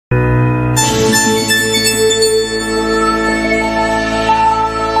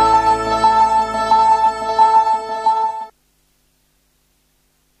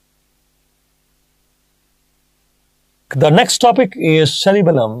The next topic is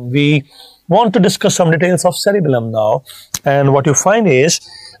cerebellum. We want to discuss some details of cerebellum now, and what you find is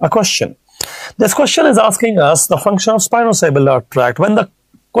a question. This question is asking us the function of spinocerebellar tract. When the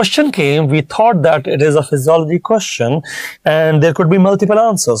question came, we thought that it is a physiology question and there could be multiple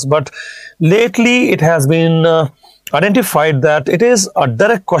answers, but lately it has been identified that it is a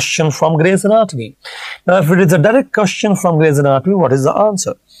direct question from Gray's Anatomy. Now, if it is a direct question from Gray's Anatomy, what is the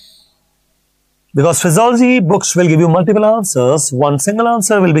answer? Because physiology books will give you multiple answers, one single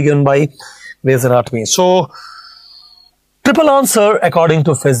answer will be given by Gray's Anatomy. So, triple answer according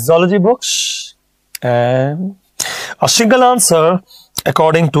to physiology books and a single answer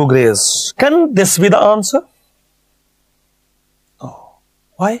according to Gray's. Can this be the answer? Oh,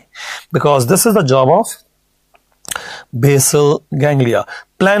 why? Because this is the job of basal ganglia.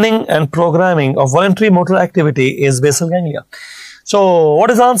 Planning and programming of voluntary motor activity is basal ganglia. So,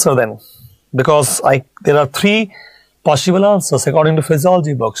 what is the answer then? Because there are three possible answers according to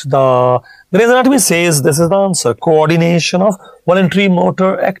physiology books. The Gray's Anatomy says this is the answer: coordination of voluntary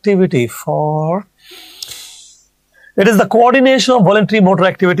motor activity for. It is the coordination of voluntary motor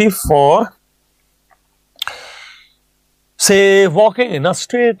activity for, say, walking in a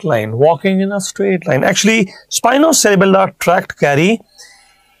straight line. Walking in a straight line. Actually, spinocerebellar tract carry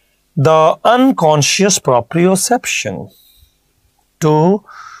the unconscious proprioception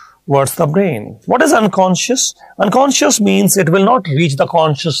towards the brain. What is unconscious? Unconscious means it will not reach the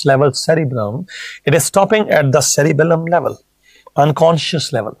conscious level cerebrum. It is stopping at the cerebellum level,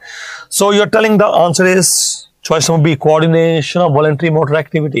 unconscious level. So you're telling the answer is choice number B, coordination of voluntary motor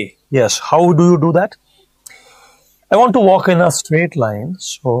activity. Yes. How do you do that? I want to walk in a straight line.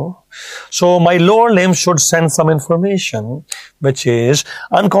 So my lower limb should send some information, which is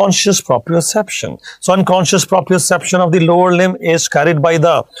unconscious proprioception. So unconscious proprioception of the lower limb is carried by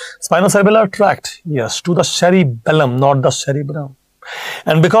the spinocerebellar tract. Yes, to the cerebellum, not the cerebrum.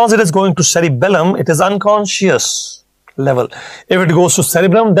 And because it is going to cerebellum, it is unconscious level. If it goes to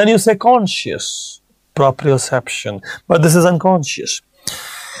cerebrum, then you say conscious proprioception. But this is unconscious.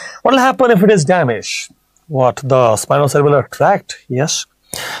 What will happen if it is damaged? What? The spinocerebellar tract? Yes.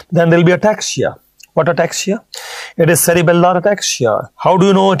 Then there will be ataxia. What ataxia? It is cerebellar ataxia. How do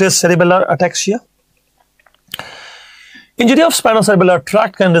you know it is cerebellar ataxia? Injury of spinocerebellar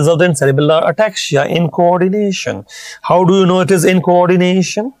tract can result in cerebellar ataxia in coordination. How do you know it is in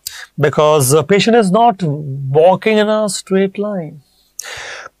coordination? Because the patient is not walking in a straight line.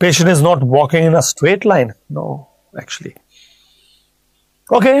 Patient is not walking in a straight line. No, actually.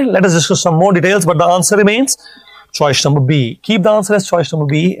 Okay, let us discuss some more details, but the answer remains choice number B. Keep the answer as choice number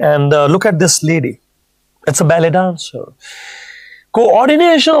B and look at this lady. It's a ballet dancer.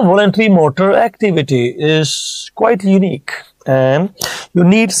 Coordination of voluntary motor activity is quite unique and you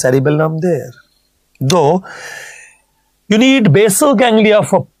need cerebellum there. Though you need basal ganglia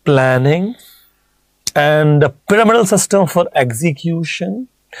for planning and the pyramidal system for execution,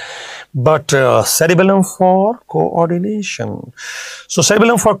 but cerebellum for coordination. So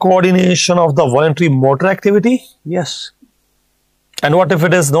cerebellum for coordination of the voluntary motor activity, yes. And what if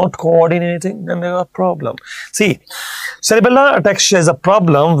it is not coordinating? Then there is a problem. See, cerebellar ataxia is a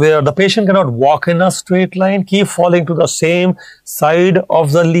problem where the patient cannot walk in a straight line, keep falling to the same side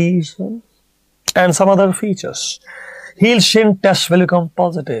of the lesion, and some other features. Heel-shin test will become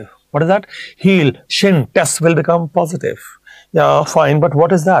positive. What is that? Heel-shin test will become positive. Yeah, fine, but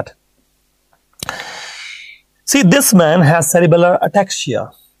what is that? See, this man has cerebellar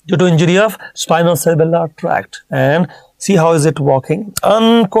ataxia due to injury of spinocerebellar tract. And see how is it walking?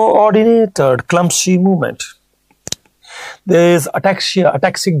 Uncoordinated, clumsy movement. There is ataxia,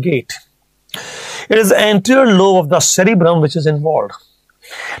 ataxic gait. It is anterior lobe of the cerebrum which is involved.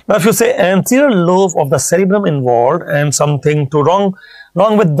 Now, if you say anterior lobe of the cerebrum involved and something wrong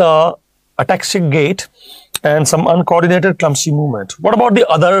with the ataxic gait and some uncoordinated clumsy movement. What about the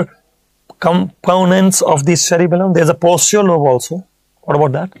other components of the cerebellum? There's a posterior lobe also. What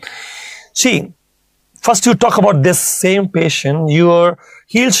about that? See, first you talk about this same patient, your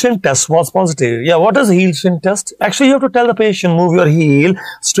heel-shin test was positive. Yeah, what is heel-shin test? Actually, you have to tell the patient, move your heel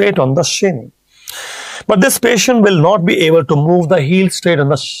straight on the shin. But this patient will not be able to move the heel straight on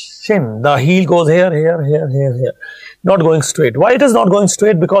the shin. The heel goes here, here, here, here, here. Not going straight. Why it is not going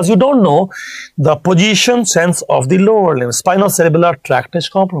straight? Because you don't know the position sense of the lower limb. Spinocerebellar tract is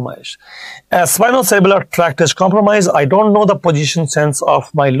compromised. As spinocerebellar tract is compromised, I don't know the position sense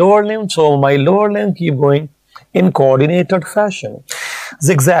of my lower limb. So my lower limb keep going in coordinated fashion.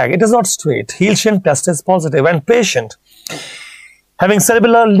 Zigzag. It is not straight. Heel-shin test is positive. And patient having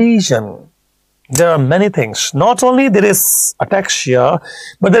cerebellar lesion, there are many things. Not only there is ataxia,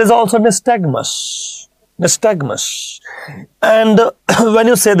 but there is also nystagmus. Nystagmus. And when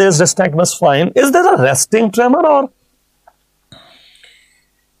you say there is nystagmus, fine. Is there a resting tremor or?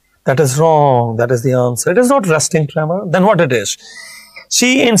 That is wrong. That is the answer. It is not resting tremor. Then what it is?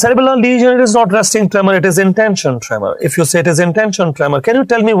 See, in cerebellar lesion, it is not resting tremor. It is intention tremor. If you say it is intention tremor, can you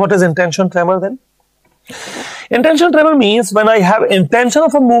tell me what is intention tremor then? Intention tremor means when I have intention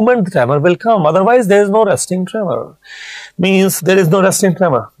of a movement, the tremor will come. Otherwise, there is no resting tremor. Means there is no resting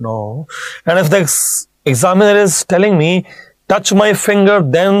tremor. No. And if the examiner is telling me, touch my finger,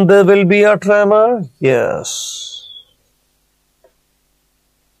 then there will be a tremor. Yes.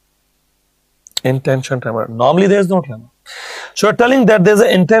 Intention tremor. Normally, there is no tremor. So, you are telling that there is an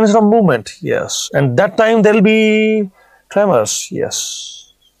intention of movement. Yes. And that time, there will be tremors.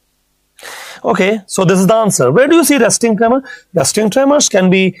 Yes. Okay, so this is the answer. Where do you see resting tremor? Resting tremors can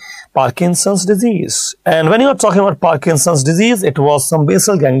be Parkinson's disease. And when you are talking about Parkinson's disease, it was some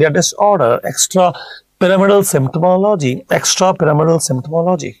basal ganglia disorder, extrapyramidal symptomology, extrapyramidal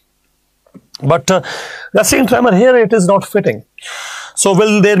symptomology. But resting tremor here, it is not fitting. So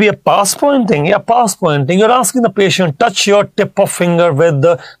will there be a pass pointing? Yeah, pass pointing. You're asking the patient, touch your tip of finger with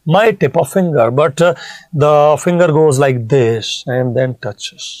my tip of finger, but the finger goes like this and then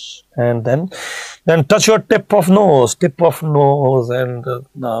touches. And then touch your tip of nose and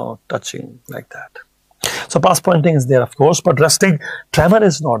now touching like that. So pass pointing is there, of course, but resting tremor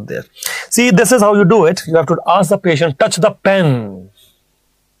is not there. See, this is how you do it. You have to ask the patient, touch the pen.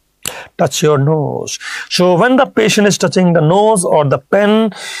 Touch your nose. So when the patient is touching the nose or the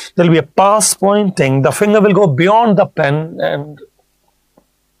pen, there will be a pass pointing. The finger will go beyond the pen and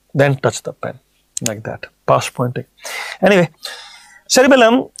then touch the pen like that. Pass pointing. Anyway,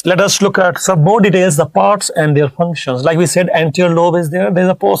 cerebellum, let us look at some more details, the parts and their functions. Like we said, anterior lobe is there. There is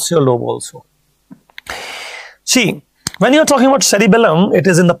a posterior lobe also. See, when you are talking about cerebellum, it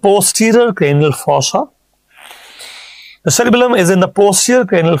is in the posterior cranial fossa. The cerebellum is in the posterior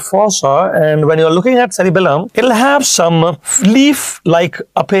cranial fossa, and when you are looking at cerebellum, it will have some leaf-like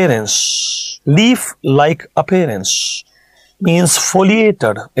appearance. Leaf-like appearance means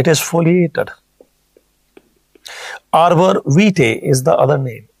foliated. It is foliated. Arbor vitae is the other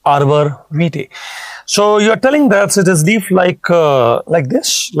name. Arbor vitae. So you are telling that it is leaf-like like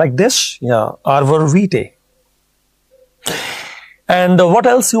this. Yeah, arbor vitae. And what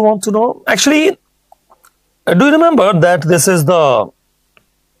else you want to know? Actually, do you remember that this is the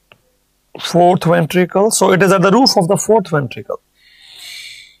fourth ventricle? So it is at the roof of the fourth ventricle.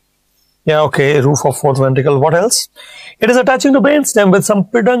 Yeah, okay, roof of fourth ventricle. What else? It is attaching to brainstem with some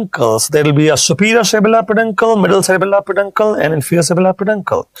peduncles. There will be a superior cerebellar peduncle, middle cerebellar peduncle, and inferior cerebellar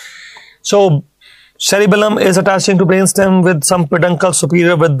peduncle. So cerebellum is attaching to brainstem with some peduncle,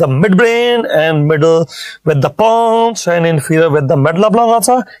 superior with the midbrain and middle with the pons and inferior with the medulla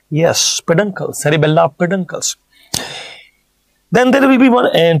oblongata. Yes, peduncle, cerebellar peduncles. Then there will be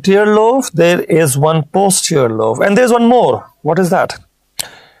one anterior lobe, there is one posterior lobe, and there is one more. What is that?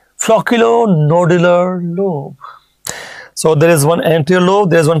 Flocculonodular lobe. So there is one anterior lobe,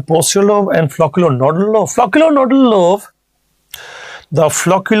 there is one posterior lobe, and flocculonodular lobe. Flocculonodular lobe. The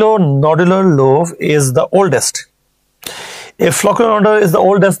flocculonodular lobe is the oldest. If flocculonodular is the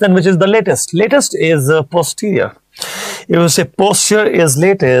oldest, then which is the latest? Latest is posterior. If you say posterior is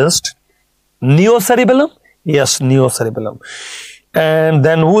latest, neocerebellum? Yes, neocerebellum. And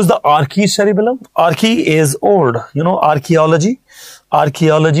then who is the archicerebellum? Archi is old. You know, archaeology.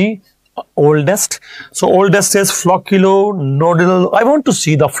 Archaeology, oldest. So oldest is flocculonodular. I want to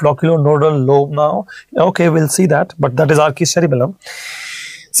see the flocculonodular lobe now. Okay, we'll see that, but that is archicerebellum.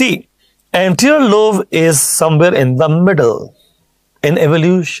 See, anterior lobe is somewhere in the middle in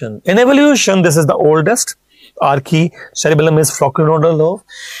evolution. In evolution, this is the oldest. Archicerebellum is flocculonodular lobe,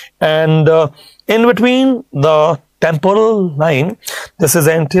 and in between the temporal line, this is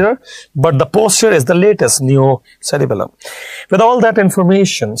anterior, but the posterior is the latest, neocerebellum. With all that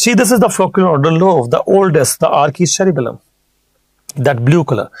information, see, this is the flocculonodular lobe, the oldest, the archicerebellum, that blue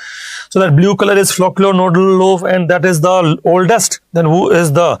color. So that blue color is flocculonodular lobe, and that is the oldest. Then who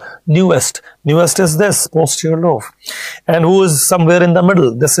is the newest? Newest is this, posterior lobe. And who is somewhere in the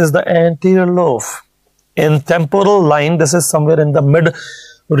middle? This is the anterior lobe. In temporal line, this is somewhere in the mid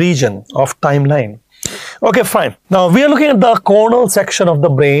region of timeline. Okay, fine. Now we are looking at the coronal section of the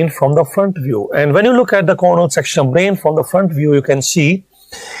brain from the front view. And when you look at the coronal section of brain from the front view, you can see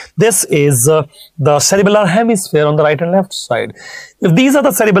this is the cerebellar hemisphere on the right and left side. If these are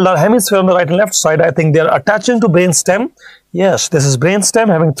the cerebellar hemisphere on the right and left side, I think they are attaching to brainstem. Yes, this is brainstem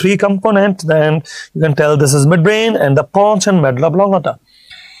having three components. Then you can tell this is midbrain and the pons and medulla oblongata.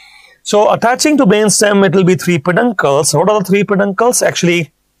 So attaching to brainstem, it will be three peduncles. What are the three peduncles?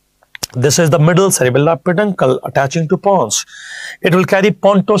 Actually, This is the middle cerebellar peduncle attaching to pons. It will carry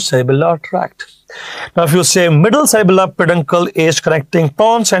pontocerebellar tract. Now, if you say middle cerebellar peduncle is connecting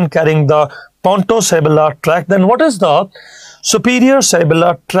pons and carrying the pontocerebellar tract, then what is the superior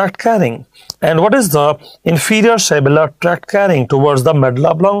cerebellar tract carrying? And what is the inferior cerebellar tract carrying towards the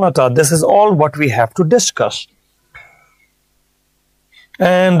medulla oblongata? This is all what we have to discuss.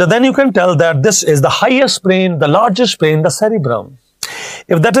 And then you can tell that this is the highest brain, the largest brain, the cerebrum.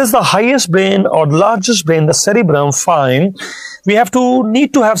 If that is the highest brain or the largest brain, the cerebrum, fine. We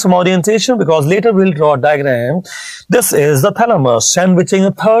need to have some orientation because later we'll draw a diagram. This is the thalamus sandwiching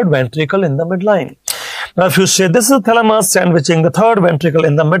a third ventricle in the midline. Now, if you say this is the thalamus sandwiching the third ventricle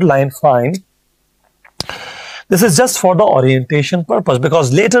in the midline, fine. This is just for the orientation purpose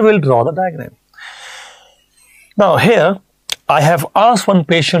because later we'll draw the diagram. Now, here I have asked one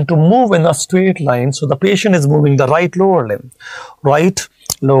patient to move in a straight line. So the patient is moving the right lower limb. Right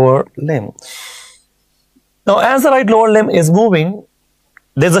lower limb. Now, as the right lower limb is moving,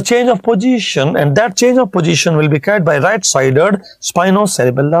 there's a change of position, and that change of position will be carried by right-sided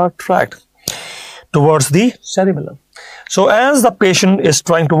spinocerebellar tract towards the cerebellum. So as the patient is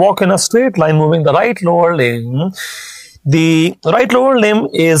trying to walk in a straight line moving the right lower limb, the right lower limb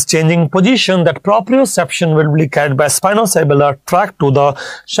is changing position. That proprioception will be carried by spinocerebellar tract to the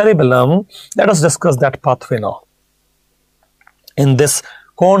cerebellum. Let us discuss that pathway now in this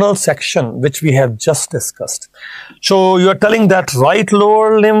coronal section which we have just discussed. So you are telling that right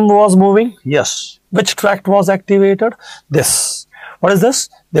lower limb was moving? Yes. Which tract was activated? This. What is this?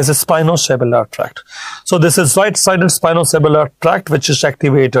 This is spinocerebellar tract. So this is right-sided spinocerebellar tract which is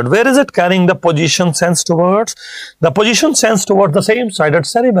activated. Where is it carrying the position sense towards? The position sense towards the same-sided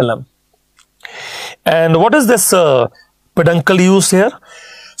cerebellum. And what is this peduncle use here?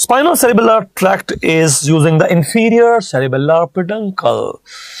 Spinocerebellar tract is using the inferior cerebellar peduncle.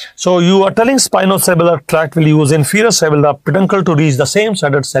 So you are telling spinocerebellar tract will use inferior cerebellar peduncle to reach the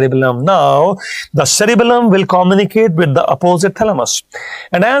same-sided cerebellum. Now, the cerebellum will communicate with the opposite thalamus.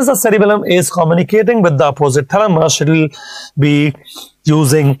 And as the cerebellum is communicating with the opposite thalamus, it will be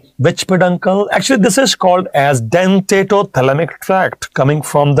using which peduncle? Actually, this is called as dentatothalamic tract, coming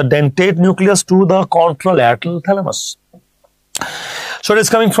from the dentate nucleus to the contralateral thalamus. So it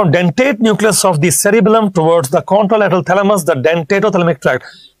is coming from dentate nucleus of the cerebellum towards the contralateral thalamus, the dentatothalamic tract.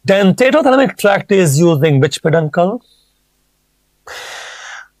 Dentatothalamic tract is using which peduncle?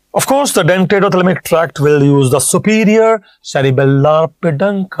 Of course, the dentatothalamic tract will use the superior cerebellar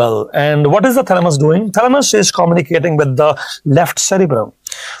peduncle. And what is the thalamus doing? Thalamus is communicating with the left cerebrum.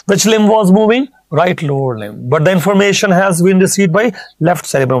 Which limb was moving? Right lower limb. But the information has been received by left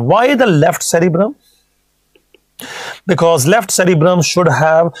cerebrum. Why the left cerebrum? Because left cerebrum should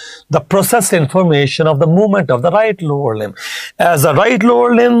have the processed information of the movement of the right lower limb. As the right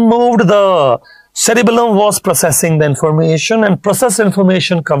lower limb moved, the cerebellum was processing the information, and processed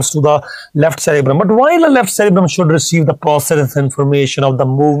information comes to the left cerebrum. But why the left cerebrum should receive the processed information of the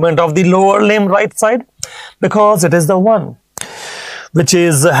movement of the lower limb right side? Because it is the one which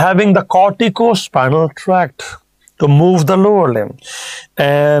is having the corticospinal tract to move the lower limb.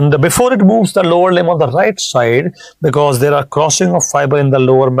 And before it moves the lower limb on the right side, because there are crossing of fiber in the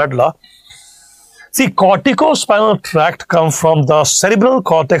lower medulla, see, corticospinal tract comes from the cerebral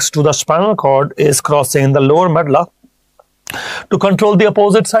cortex to the spinal cord, is crossing in the lower medulla to control the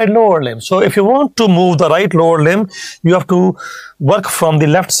opposite side lower limb. So if you want to move the right lower limb, you have to work from the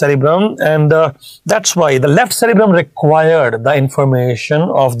left cerebrum, and that's why the left cerebrum required the information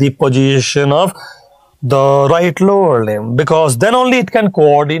of the position of the right lower limb, because then only it can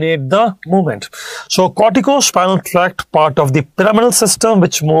coordinate the movement. So corticospinal tract, part of the pyramidal system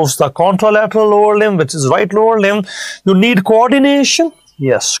which moves the contralateral lower limb, which is right lower limb. You need coordination.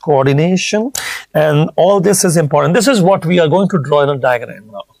 Yes, coordination, and all this is important. This is what we are going to draw in a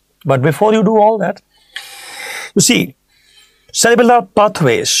diagram now. But before you do all that, you see, cerebellar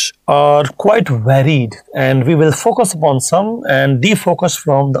pathways are quite varied, and we will focus upon some and defocus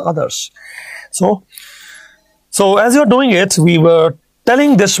from the others. So as you're doing it, we were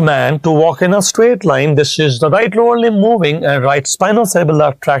telling this man to walk in a straight line. This is the right lower limb moving and right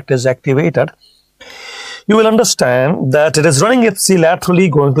spinocerebellar tract is activated. You will understand that it is running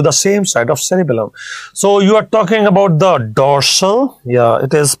ipsilaterally going to the same side of cerebellum. So you are talking about the dorsal, yeah,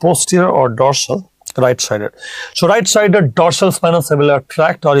 it is posterior or dorsal, right-sided. So right-sided dorsal spinocerebellar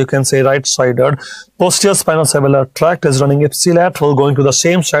tract, or you can say right-sided posterior spinocerebellar tract, is running ipsilateral going to the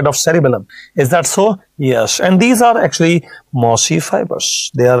same side of cerebellum. Is that so? Yes. And these are actually mossy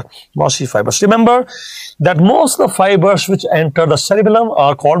fibers. They are mossy fibers. Remember that most of the fibers which enter the cerebellum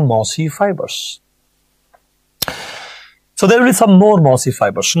are called mossy fibers. So there will be some more mossy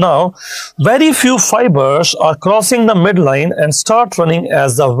fibers. Now, very few fibers are crossing the midline and start running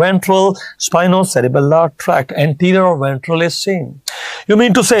as the ventral spinocerebellar tract. Anterior or ventral is same. You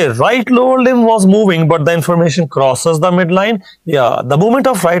mean to say right lower limb was moving, but the information crosses the midline? Yeah, the movement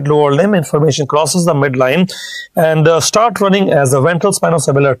of right lower limb, information crosses the midline and start running as the ventral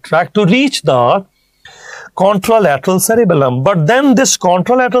spinocerebellar tract to reach the contralateral cerebellum. But then this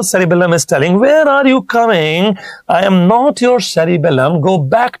contralateral cerebellum is telling, where are you coming? I am not your cerebellum. Go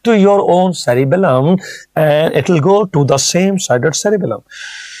back to your own cerebellum, and it will go to the same sided cerebellum.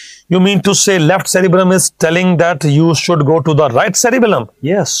 You mean to say left cerebellum is telling that you should go to the right cerebellum?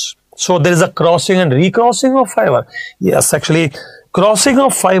 Yes. So there is a crossing and recrossing of fiber. Yes, actually, crossing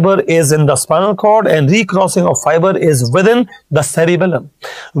of fiber is in the spinal cord and recrossing of fiber is within the cerebellum.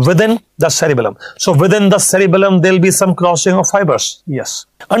 Within the cerebellum. So within the cerebellum, there will be some crossing of fibers. Yes.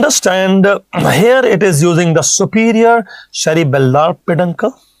 Understand, here it is using the superior cerebellar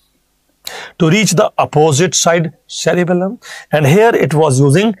peduncle to reach the opposite side cerebellum, and here it was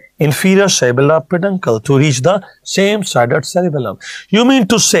using inferior cerebellar peduncle to reach the same sided cerebellum. You mean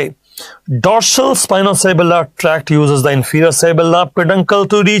to say dorsal spinocerebellar tract uses the inferior cerebellar peduncle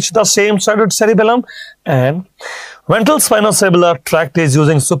to reach the same sided cerebellum, and ventral spinocerebellar tract is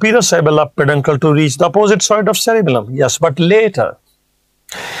using superior cerebellar peduncle to reach the opposite side of cerebellum. Yes, but later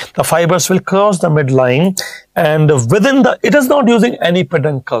the fibers will cross the midline, and within the, it is not using any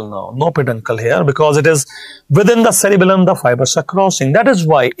peduncle now, no peduncle here, because it is within the cerebellum the fibers are crossing. That is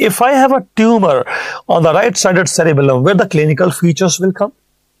why if I have a tumor on the right sided cerebellum, where the clinical features will come?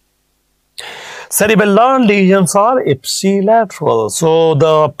 Cerebellar lesions are ipsilateral. So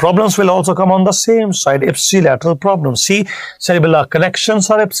the problems will also come on the same side, ipsilateral problems. See, cerebellar connections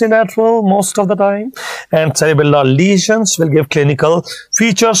are ipsilateral most of the time, and cerebellar lesions will give clinical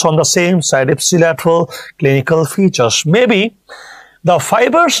features on the same side, ipsilateral clinical features. Maybe the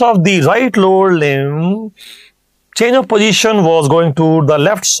fibers of the right lower limb change of position was going to the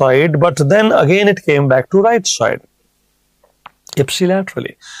left side, but then again it came back to right side,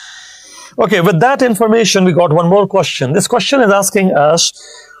 ipsilaterally. Okay, with that information, we got one more question. This question is asking us,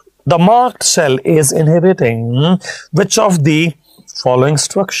 the marked cell is inhibiting which of the following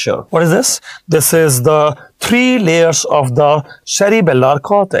structure? What is this? This is the 3 layers of the cerebellar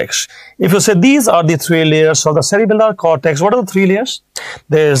cortex. If you say these are the 3 layers of the cerebellar cortex, what are the 3 layers?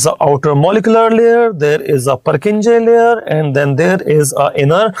 There is the outer molecular layer, there is a Purkinje layer, and then there is an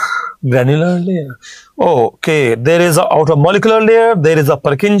inner granular layer. Okay, there is an outer molecular layer, there is a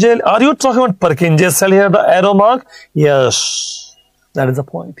Purkinje. Are you talking about Purkinje cell here, the arrow mark? Yes, that is the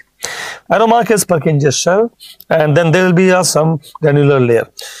point. Arrow mark is Purkinje cell, and then there will be some granular layer.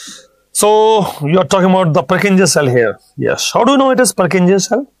 So you are talking about the Purkinje cell here. Yes. How do you know it is Purkinje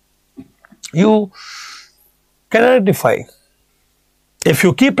cell? You can identify. If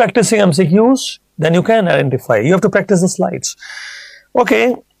you keep practicing MCQs, then you can identify. You have to practice the slides.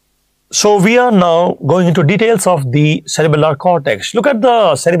 Okay. So we are now going into details of the cerebellar cortex. Look at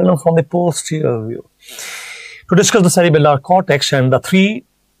the cerebellum from the posterior view. To discuss the cerebellar cortex and the 3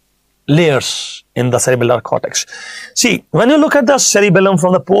 layers in the cerebellar cortex. See, when you look at the cerebellum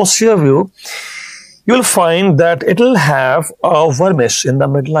from the posterior view, you will find that it will have a vermis in the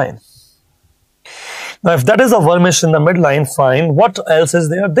midline. Now, if that is a vermis in the midline, fine. What else is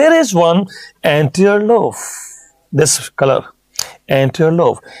there? There is one anterior lobe. This color, anterior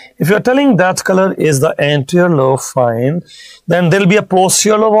lobe. If you are telling that color is the anterior lobe, fine. Then there will be a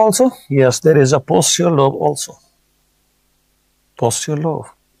posterior lobe also. Yes, there is a posterior lobe also. Posterior lobe.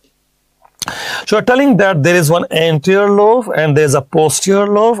 So you're telling that there is one anterior lobe and there is a posterior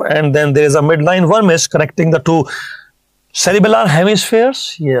lobe, and then there is a midline vermis connecting the 2 cerebellar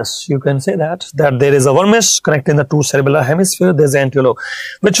hemispheres. Yes, you can say that there is a vermis connecting the 2 cerebellar hemispheres. There is anterior lobe.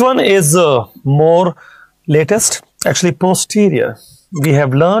 Which one is more latest? Actually, posterior. We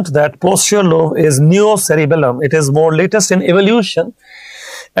have learned that posterior lobe is neocerebellum. It is more latest in evolution,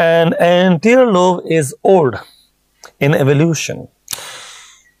 and anterior lobe is old in evolution.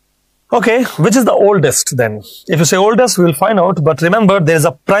 Okay, which is the oldest then? If you say oldest, we will find out. But remember, there is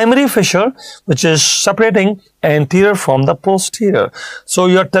a primary fissure which is separating anterior from the posterior. So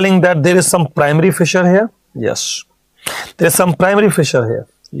you are telling that there is some primary fissure here? Yes. There is some primary fissure here.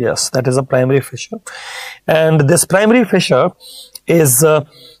 Yes, that is a primary fissure. And this primary fissure is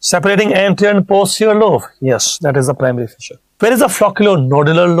separating anterior and posterior lobe. Yes, that is a primary fissure. Where is the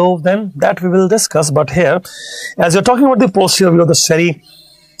flocculonodular lobe then? That we will discuss. But here, as you're talking about the posterior view of the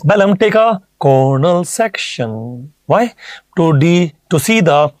cerebellum, take a cornal section. Why? To see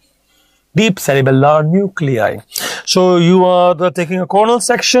the deep cerebellar nuclei. So you are taking a corner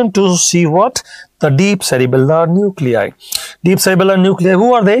section to see what? The deep cerebellar nuclei. Deep cerebellar nuclei,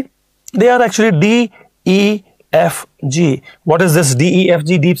 who are they? They are actually D, E, F, G. What is this D, E, F,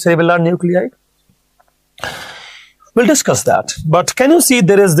 G, deep cerebellar nuclei? We'll discuss that. But can you see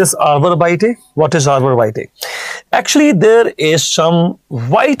there is this arbor vitae? What is arbor vitae? Actually, there is some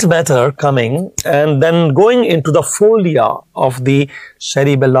white matter coming and then going into the folia of the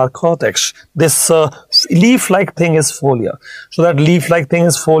cerebellar cortex. This leaf-like thing is folia. So that leaf-like thing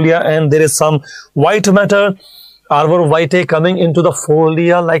is folia, and there is some white matter, arbor vitae, coming into the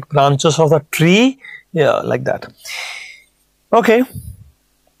folia like branches of the tree. Yeah, like that. Okay.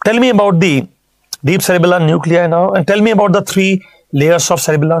 Tell me about the deep cerebellar nuclei now, and tell me about the 3 layers of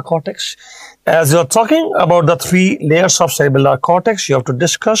cerebellar cortex. As you are talking about the 3 layers of cerebellar cortex, you have to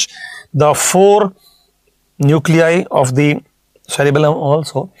discuss the 4 nuclei of the cerebellum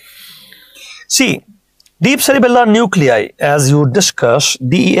also. See, deep cerebellar nuclei, as you discuss,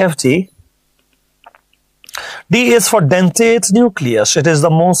 DEFG. D is for dentate nucleus. It is the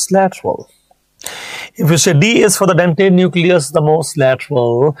most lateral. If you say D is for the dentate nucleus, the most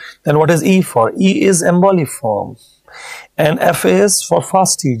lateral, then what is E for? E is emboliform. And F is for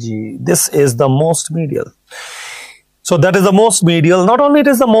fastigiae. This is the most medial. So that is the most medial. Not only it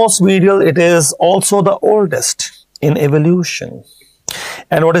is the most medial, it is also the oldest in evolution.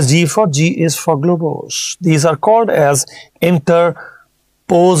 And what is G for? G is for globose. These are called as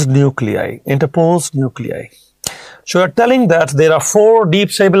interposed nuclei. Interposed nuclei. So you are telling that there are 4 deep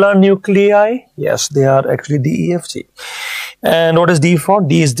cerebellar nuclei. Yes, they are actually DEFG. And what is D for?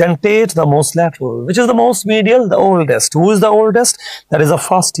 D is dentate, the most lateral. Which is the most medial? The oldest. Who is the oldest? That is a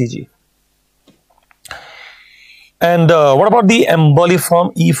fastigiae. And what about the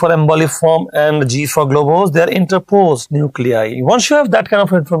emboliform? E for emboliform and G for globose. They are interposed nuclei. Once you have that kind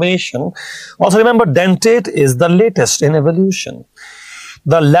of information, also remember dentate is the latest in evolution.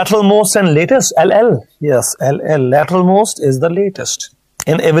 The lateral most and latest, LL. Yes, LL. Lateral most is the latest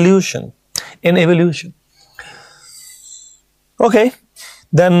in evolution. In evolution. Okay.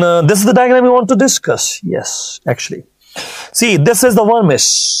 Then this is the diagram we want to discuss. Yes, actually. See, this is the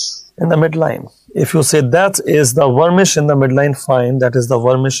vermis in the midline. If you say that is the vermis in the midline, fine. That is the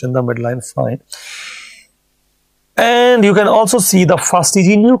vermis in the midline, fine. And you can also see the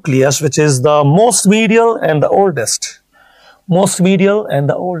fastigiae nucleus, which is the most medial and the oldest. Most medial and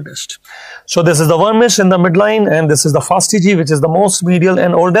the oldest. So this is the vermis in the midline, and this is the fastigiae, which is the most medial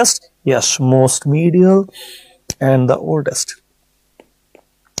and oldest. Yes, most medial and the oldest.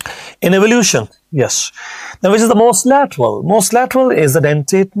 In evolution, yes. Now, which is the most lateral? Most lateral is the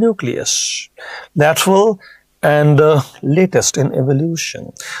dentate nucleus. Lateral and latest in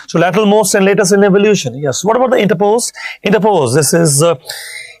evolution. So lateral most and latest in evolution. Yes. What about the interposed? Interposed. This is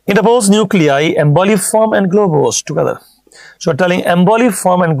interposed nuclei, emboliform and globose together. So telling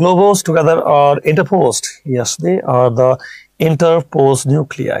emboliform and globose together are interposed. Yes, they are the interposed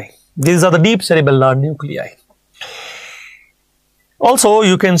nuclei. These are the deep cerebellar nuclei. Also,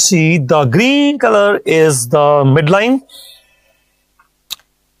 you can see the green color is the midline.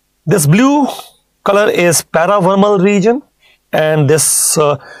 This blue color is paravermal region, and this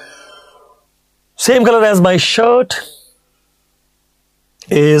same color as my shirt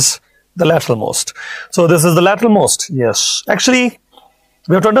is the lateral most. So this is the lateral most. Yes, actually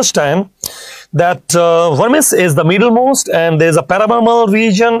we have to understand that vermis is the middle most, and there is a paravermal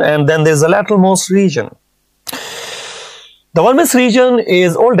region, and then there is a lateral most region. The vermis region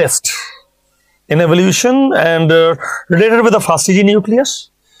is oldest in evolution and related with the fastigiae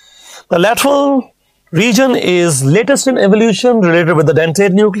nucleus. The lateral region is latest in evolution, related with the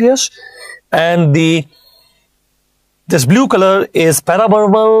dentate nucleus, and this blue color is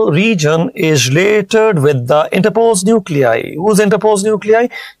paravermal region is related with the interposed nuclei. Whose interposed nuclei?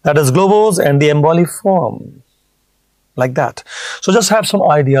 That is globose and the emboliform. Like that. So just have some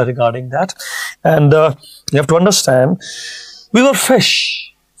idea regarding that. And you have to understand, we were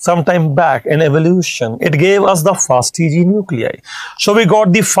fish sometime back in evolution. It gave us the fastigiae nuclei. So we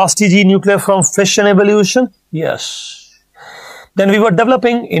got the fastigiae nuclei from fish in evolution. Yes. Then we were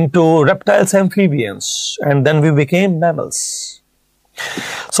developing into reptiles, amphibians, and then we became mammals.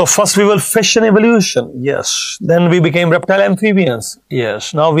 So first we were fish in evolution, yes. Then we became reptile, amphibians,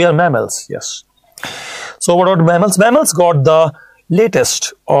 yes. Now we are mammals, yes. So what about mammals? Mammals got the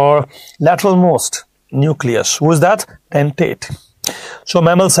latest or lateral most nucleus. Who is that? Dentate. So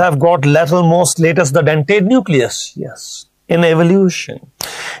mammals have got lateral most latest, the dentate nucleus, yes, in evolution.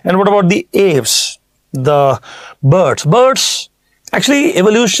 And what about the aves? The birds. Birds. Actually,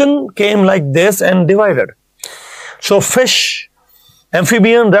 evolution came like this and divided. So fish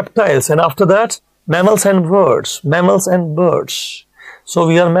amphibian, reptiles, and after that, mammals and birds. Mammals and birds. So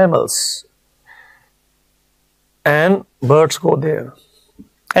we are mammals. And birds go there.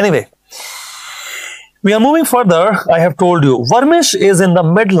 Anyway, we are moving further. I have told you, Wormish is in the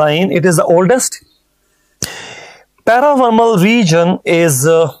midline. It is the oldest. Paravermal region is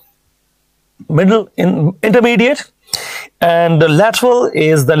intermediate, and the lateral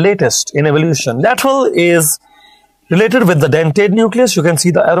is the latest in evolution. Lateral is related with the dentate nucleus. You can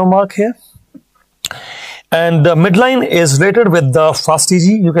see the arrow mark here. And the midline is related with the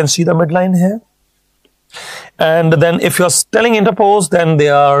fastigiae. You can see the midline here. And then if you're telling interpose, then they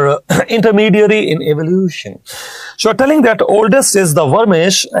are intermediary in evolution. So you're telling that oldest is the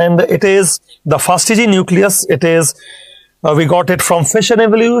Wormish, and it is the fastigiae nucleus. It is, we got it from fish and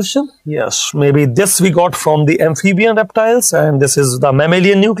evolution. Yes, maybe this we got from the amphibian reptiles, and this is the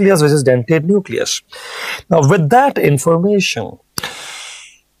mammalian nucleus, which is dentate nucleus. Now with that information,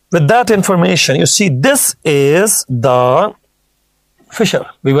 you see, this is the fissure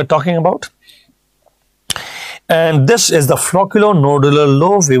we were talking about. And this is the flocculonodular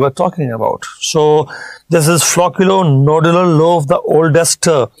lobe we were talking about. So this is flocculonodular lobe, the oldest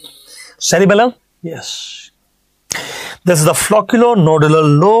cerebellum. Yes. This is the flocculonodular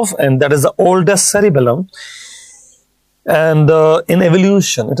lobe, and that is the oldest cerebellum. And in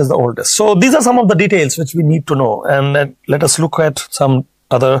evolution, it is the oldest. So these are some of the details which we need to know. And let us look at some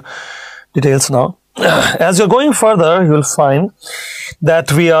other details now. As you're going further, you will find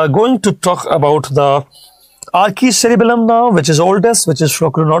that we are going to talk about the archicerebellum now, which is oldest, which is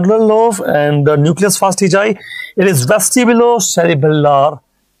flocculonodular lobe, and the nucleus fastigiae. It is vestibulocerebellar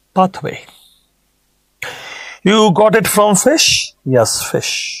pathway. You got it from fish? Yes,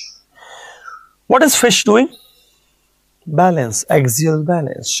 fish. What is fish doing? Balance, axial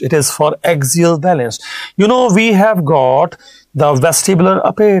balance. It is for axial balance. You know, we have got the vestibular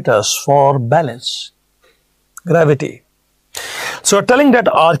apparatus for balance, gravity. So you're telling that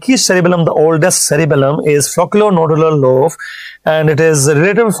archicerebellum, the oldest cerebellum, is flocculonodular lobe, and it is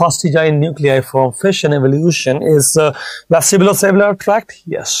related to fastigiae nuclei from fish and evolution. Is vestibulocerebellar tract?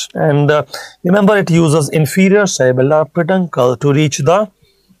 Yes. And remember, it uses inferior cerebellar peduncle to reach the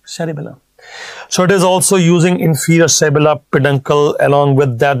cerebellum. So it is also using inferior cerebellar peduncle along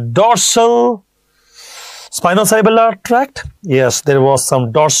with that dorsal spinocerebellar tract. Yes, there was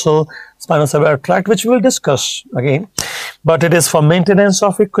some dorsal spinocerebellar tract which we will discuss again, but it is for maintenance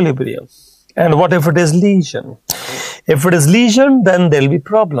of equilibrium. And what if it is lesion? If it is lesion, then there will be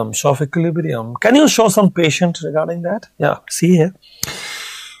problems of equilibrium. Can you show some patient regarding that? Yeah, see here.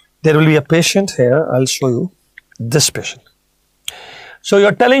 There will be a patient here. I'll show you this patient. So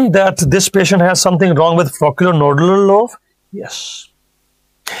you're telling that this patient has something wrong with flocculonodular lobe? Yes.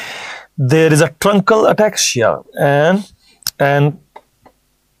 There is a truncal ataxia, and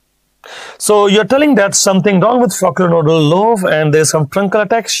so you're telling that something wrong with flocculonodular lobe, and there's some truncal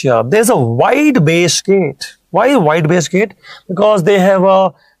ataxia. There's a wide base gait. Why wide base gait? Because they have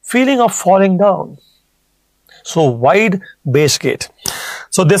a feeling of falling down. So wide base gait.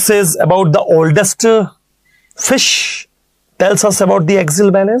 So this is about the oldest fish. Tells us about the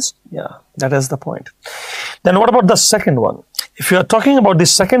axial balance. Yeah, that is the point. Then what about the second one? If you are talking about the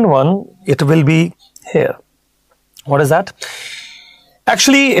second one, it will be here. What is that?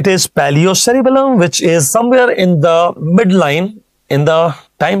 Actually, it is paleocerebellum, which is somewhere in the midline, in the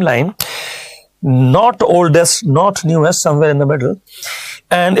timeline. Not oldest, not newest, somewhere in the middle.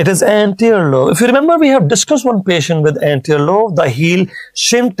 And it is anterior lobe. If you remember, we have discussed one patient with anterior lobe. The heel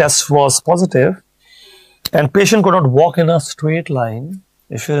shim test was positive, and patient could not walk in a straight line,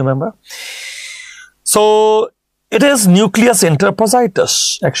 if you remember. So it is nucleus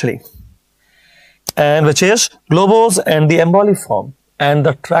interpositus, actually, and which is globose and the emboliform, and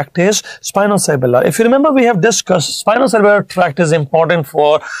the tract is spinocerebellar. If you remember, we have discussed spinocerebellar tract is important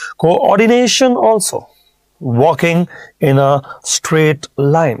for coordination also, walking in a straight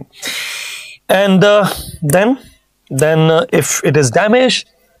line. And then if it is damaged,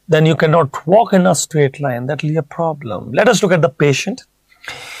 then you cannot walk in a straight line. That will be a problem. Let us look at the patient.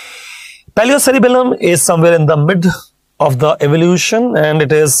 Paleocerebellum is somewhere in the mid of the evolution, and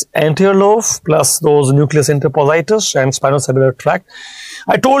it is anterior lobe plus those nucleus interpositus and spinocerebellar tract.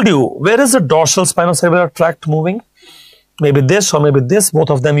 I told you, where is the dorsal spinocerebellar tract moving? Maybe this or maybe this. Both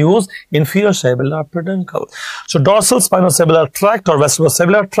of them use inferior cerebellar peduncle. So dorsal spinocerebellar tract or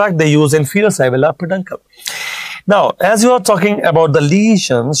vestibulocerebellar tract, they use inferior cerebellar peduncle. Now, as you are talking about the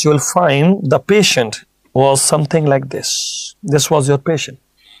lesions, you will find the patient was something like this. This was your patient,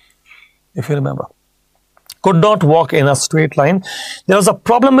 if you remember. Could not walk in a straight line. There was a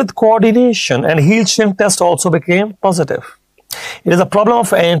problem with coordination, and heel shim test also became positive. It is a problem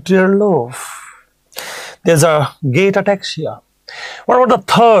of anterior lobe. There's a gait ataxia. What about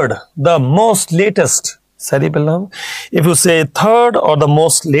the third, the most latest cerebellum? If you say third or the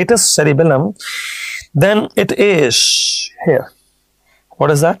most latest cerebellum, then it is here. What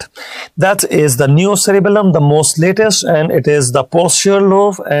is that? That is the neocerebellum, the most latest, and it is the posterior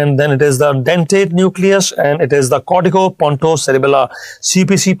lobe, and then it is the dentate nucleus, and it is the cortico-pontocerebellar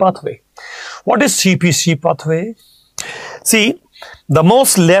CPC pathway. What is CPC pathway? See, the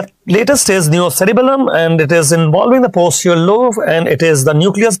most latest is neocerebellum, and it is involving the posterior lobe, and it is the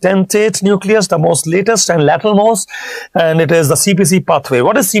nucleus, dentate nucleus, the most latest and lateral most, and it is the CPC pathway.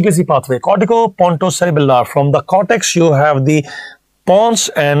 What is CPC pathway? Cortico-pontocerebellar. From the cortex you have the pons,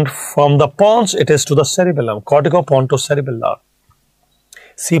 and from the pons it is to the cerebellum, cortico-pontocerebellar,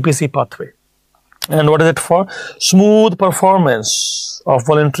 CPC pathway. And what is it for? Smooth performance of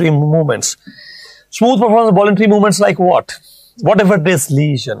voluntary movements. Smooth performance of voluntary movements like what? What if it is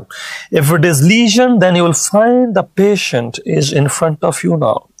lesion? If it is lesion, then you will find the patient is in front of you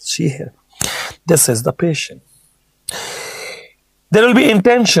now. See here. This is the patient. There will be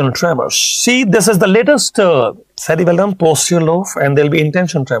intention tremors. See, this is the latest cerebellum, posterior lobe, and there will be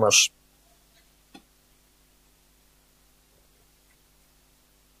intention tremors.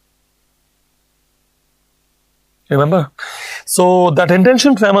 Remember? So that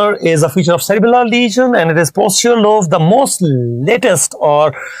intention tremor is a feature of cerebellar lesion, and it is posterior lobe, the most latest,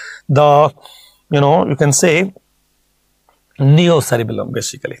 or the, you can say neocerebellum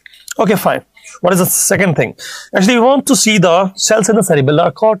basically. Okay, fine. What is the second thing? Actually, we want to see the cells in the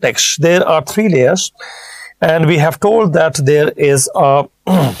cerebellar cortex. There are 3 layers, and we have told that there is a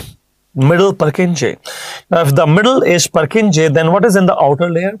middle Purkinje. Now, if the middle is Purkinje, then what is in the outer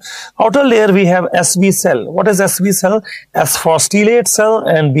layer? Outer layer we have SV cell. What is SV cell? S for stellate cell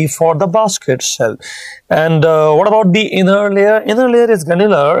and B for the basket cell. And what about the inner layer? Inner layer is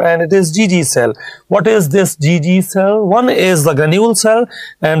granular, and it is GG cell. What is this GG cell? One is the granule cell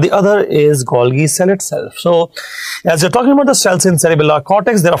and the other is Golgi cell itself. So as you're talking about the cells in cerebellar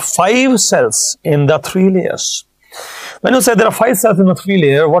cortex, there are 5 cells in the 3 layers. When you say there are 5 cells in the 3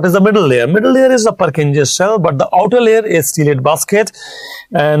 layer, what is the middle layer? Middle layer is the Purkinje cell, but the outer layer is stellate basket,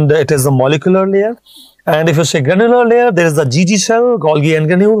 and it is the molecular layer. And if you say granular layer, there is the GG cell, Golgi and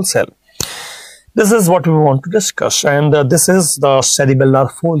granule cell. This is what we want to discuss, and this is the cerebellar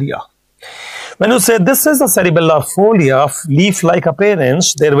folia. When you say this is the cerebellar folia, leaf-like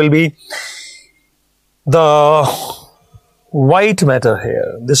appearance, there will be the white matter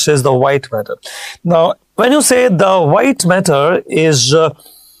here. This is the white matter. Now, when you say the white matter is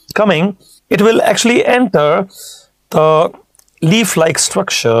coming, it will actually enter the leaf-like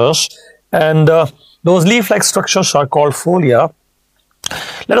structures, and those leaf-like structures are called folia.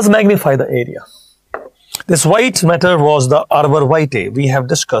 Let us magnify the area. This white matter was the arbor vitae. We have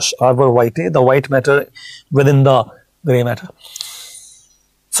discussed arbor vitae, the white matter within the gray matter.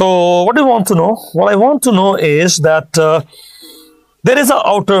 So what do you want to know? What I want to know is that there is an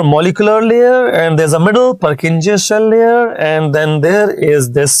outer molecular layer, and there's a middle Purkinje cell layer, and then there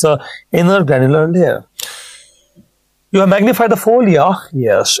is this inner granular layer. You have magnified the folia,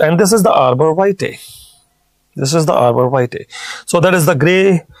 yes, and this is the arbor vitae. This is the arbor vitae. So that is the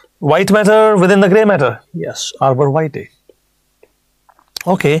gray white matter within the gray matter. Yes, arbor vitae.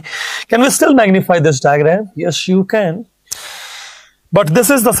 Okay, can we still magnify this diagram? Yes, you can. But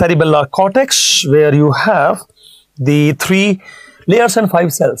this is the cerebellar cortex, where you have the 3 layers and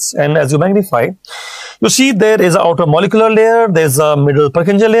 5 cells, and as you magnify, you see there is an outer molecular layer, there is a middle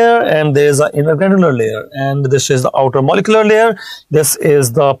Purkinje layer, and there is an inner granular layer, and this is the outer molecular layer, this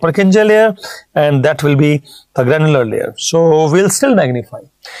is the Purkinje layer, and that will be the granular layer. So we'll still magnify,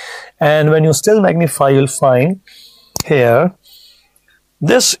 and when you still magnify, you'll find here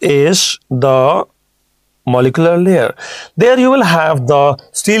this is the molecular layer. There you will have the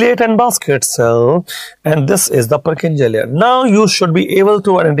stellate and basket cell, and this is the Purkinje layer. Now you should be able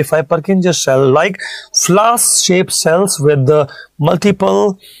to identify Purkinje cell like flask-shaped cells with the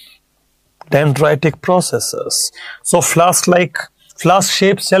multiple dendritic processes. So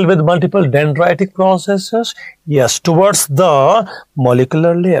flask-shaped cell with multiple dendritic processes, yes, towards the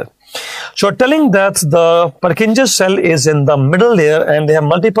molecular layer. So telling that the Purkinje cell is in the middle layer and they have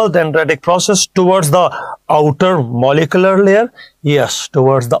multiple dendritic process towards the outer molecular layer. Yes,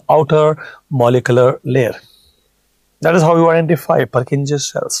 towards the outer molecular layer. That is how you identify Purkinje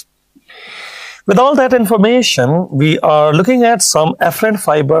cells. With all that information, we are looking at some afferent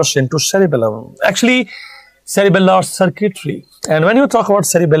fibers into cerebellum. Actually, cerebellar circuitry. And when you talk about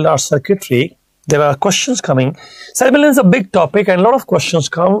cerebellar circuitry, there are questions coming. Cerebellum is a big topic and a lot of questions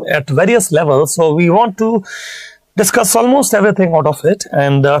come at various levels. So we want to discuss almost everything out of it,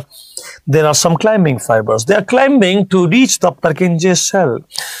 and there are some climbing fibers. They are climbing to reach the Purkinje cell.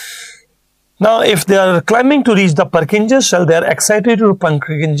 Now, if they are climbing to reach the Purkinje cell, they are excited to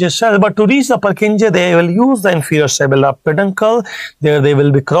Purkinje cell, but to reach the Purkinje, they will use the inferior cerebellar peduncle. There they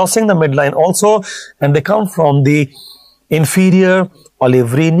will be crossing the midline also, and they come from the inferior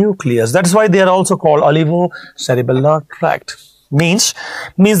olivary nucleus. That is why they are also called olivocerebellar tract. Means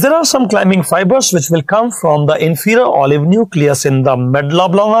there are some climbing fibers which will come from the inferior olive nucleus in the medulla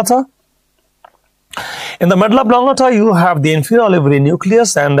oblongata. In the medulla oblongata, you have the inferior olivary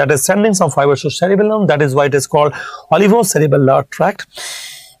nucleus, and that is sending some fibers to cerebellum. That is why it is called olivocerebellar tract,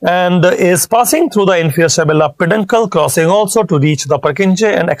 and is passing through the inferior cerebellar peduncle, crossing also to reach the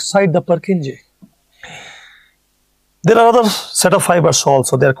Purkinje and excite the Purkinje. There are other set of fibers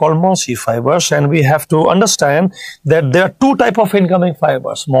also. They are called mossy fibers, and we have to understand that there are two types of incoming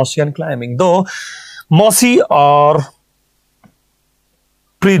fibers, mossy and climbing, though mossy are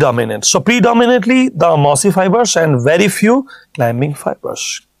predominant. So predominantly the mossy fibers and very few climbing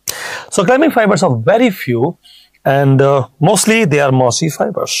fibers. So climbing fibers are very few, and mostly they are mossy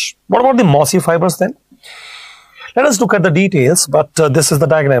fibers. What about the mossy fibers then? Let us look at the details, but this is the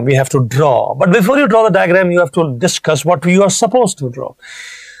diagram we have to draw. But before you draw the diagram, you have to discuss what you are supposed to draw.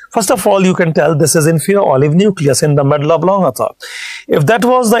 First of all, you can tell this is inferior olive nucleus in the medulla oblongata. If that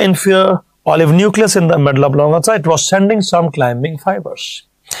was the inferior olive nucleus in the medulla oblongata, it was sending some climbing fibers.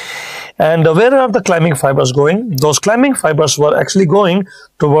 And where are the climbing fibers going? Those climbing fibers were actually going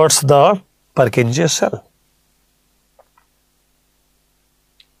towards the Purkinje cell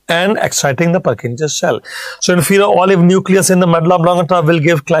and exciting the Purkinje cell. So inferior olive nucleus in the medulla oblongata will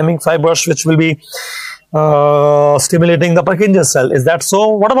give climbing fibers which will be stimulating the Purkinje cell. Is that so?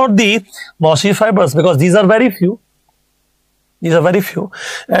 What about the mossy fibers? Because these are very few. These are very few.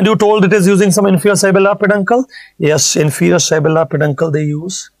 And you told it is using some inferior cerebellar peduncle. Yes, inferior cerebellar peduncle they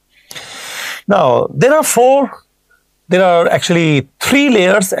use. Now, there are actually 3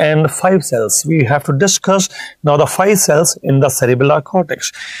 layers and 5 cells. We have to discuss now the 5 cells in the cerebellar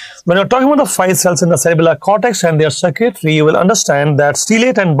cortex. When you're talking about the 5 cells in the cerebellar cortex and their circuitry, you will understand that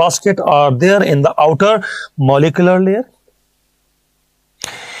stellate and basket are there in the outer molecular layer.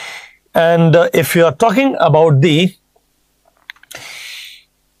 And if you are talking about the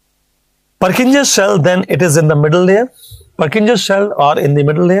Purkinje cell, then it is in the middle layer. Purkinje cell are in the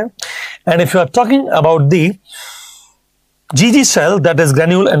middle layer. And if you are talking about the GG cell, that is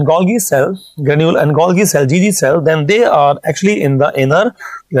granule and Golgi cell, GG cell, then they are actually in the inner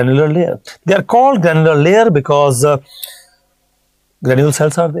granular layer. They are called granular layer because granule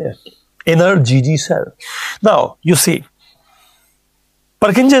cells are there, inner GG cell. Now, you see,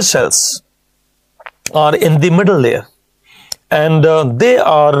 Purkinje cells are in the middle layer, and they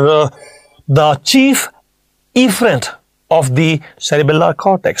are the chief efferent of the cerebellar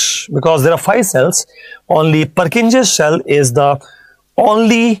cortex, because there are 5 cells. Only Purkinje cell is the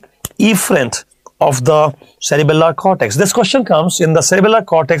only efferent of the cerebellar cortex. This question comes in the cerebellar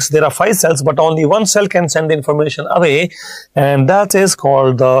cortex. There are 5 cells, but only 1 cell can send information away, and that is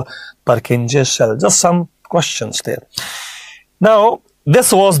called the Purkinje cell. Just some questions there. Now,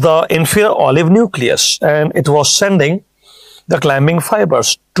 this was the inferior olive nucleus, and it was sending the climbing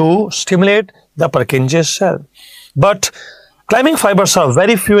fibers to stimulate the Purkinje cell. But climbing fibers are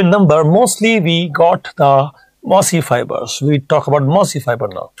very few in number. Mostly we got the mossy fibers. We talk about mossy fiber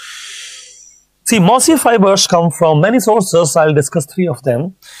now. See, mossy fibers come from many sources. I'll discuss 3 of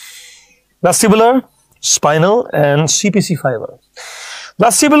them: vestibular, spinal, and CPC fiber.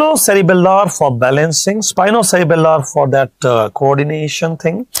 Vestibulocerebellar for balancing, spinocerebellar for that coordination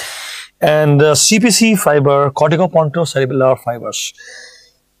thing, and CPC fiber, corticopontocerebellar fibers.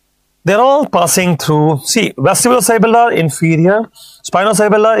 They're all passing through, see, vestibulocerebellar inferior,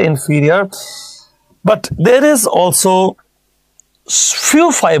 spinocerebellar inferior, but there is also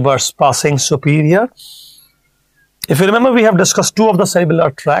few fibers passing superior. If you remember, we have discussed 2 of the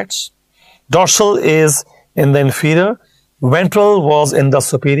cerebellar tracts. Dorsal is in the inferior, ventral was in the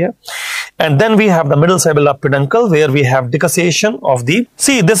superior, and then we have the middle cerebellar peduncle where we have decussation of the,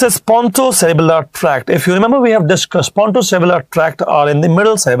 see, this is pontocerebellar tract. If you remember, we have discussed pontocerebellar tract are in the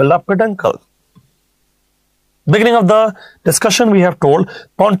middle cerebellar peduncle. Beginning of the discussion, we have told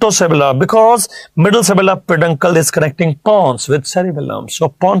pontocerebellar because middle cerebellar peduncle is connecting pons with cerebellum. So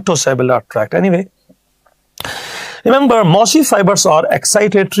pontocerebellar tract. Anyway, remember, mossy fibers are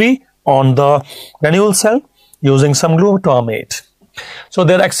excitatory on the granule cell using some glutamate. So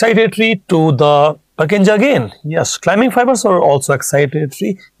they are excitatory to the Purkinje again. Yes. Climbing fibers are also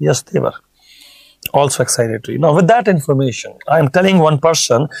excitatory. Yes, they were. also excitatory. Now with that information, I am telling one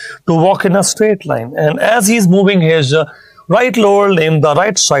person to walk in a straight line, and as he is moving his right lower limb, the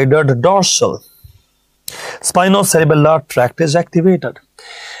right-sided dorsal spinocerebellar tract is activated.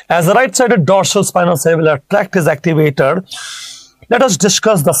 As the right-sided dorsal spinocerebellar tract is activated, let us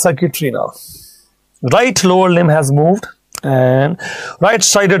discuss the circuitry now. Right lower limb has moved and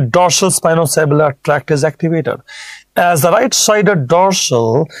right-sided dorsal spinocerebellar tract is activated. As the right-sided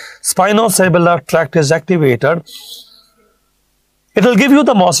dorsal spinocerebellar tract is activated, it will give you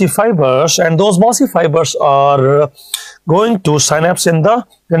the mossy fibers, and those mossy fibers are going to synapse in the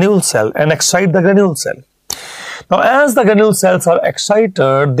granule cell and excite the granule cell. Now, as the granule cells are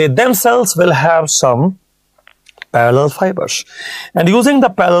excited, they themselves will have some parallel fibers, and using the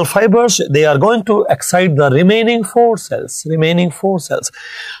parallel fibers, they are going to excite the remaining four cells.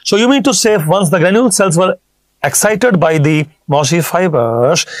 So you mean to say, if once the granule cells were excited by the mossy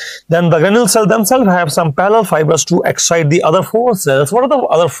fibers, then the granule cell themselves have some parallel fibers to excite the other four cells. What are the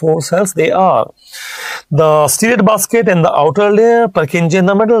other four cells? They are the stellate basket in the outer layer, Purkinje in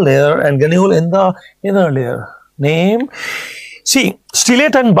the middle layer, and granule in the inner layer. Name. See,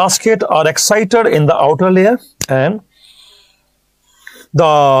 stellate and basket are excited in the outer layer, and the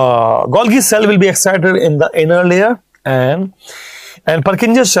Golgi cell will be excited in the inner layer, and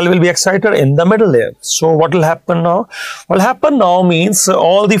Purkinje cell will be excited in the middle layer. So what will happen now? What will happen now means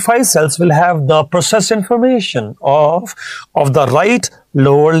all the 5 cells will have the process information of the right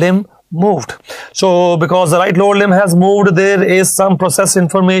lower limb moved. So because the right lower limb has moved, there is some process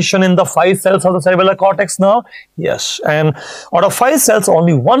information in the 5 cells of the cerebellar cortex now. Yes, and out of 5 cells,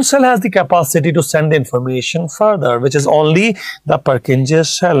 only 1 cell has the capacity to send the information further, which is only the Purkinje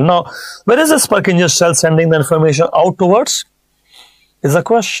cell. Now, where is this Purkinje cell sending the information out towards? Is a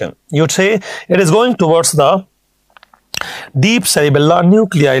question. You'd say it is going towards the deep cerebellar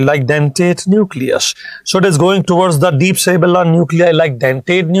nuclei like dentate nucleus. So it is going towards the deep cerebellar nuclei like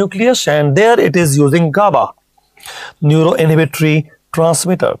dentate nucleus, and there it is using GABA, neuroinhibitory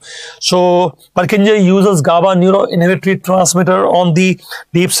transmitter. So Purkinje uses GABA neuroinhibitory transmitter on the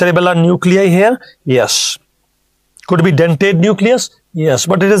deep cerebellar nuclei here. Yes. Could be dentate nucleus. Yes,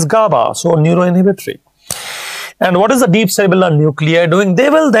 but it is GABA, so neuroinhibitory. And what is the deep cerebellar nuclei doing? They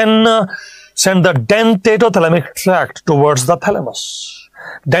will then send the dentatothalamic tract towards the thalamus.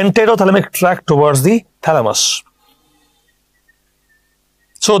 Dentatothalamic tract towards the thalamus.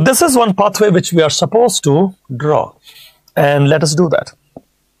 So this is one pathway which we are supposed to draw, and let us do that.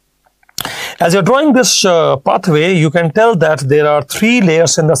 As you're drawing this pathway, you can tell that there are 3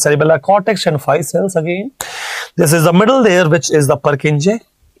 layers in the cerebellar cortex and 5 cells again. This is the middle layer, which is the Purkinje.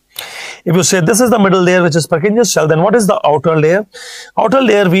 If you say this is the middle layer, which is Purkinje cell, then what is the outer layer? Outer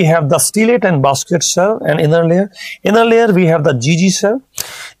layer, we have the stellate and basket cell, and inner layer we have the GG cell,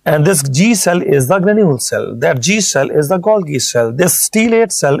 and this G cell is the granule cell. That G cell is the Golgi cell. This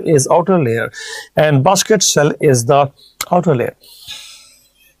stellate cell is outer layer, and basket cell is the outer layer.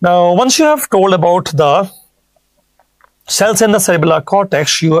 Now, once you have told about the cells in the cerebellar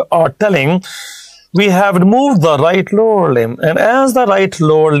cortex, you are telling we have moved the right lower limb, and as the right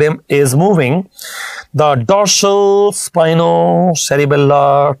lower limb is moving, the dorsal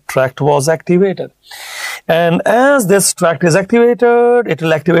spinocerebellar tract was activated. And as this tract is activated, it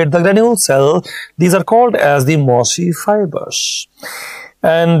will activate the granule cell. These are called as the mossy fibers.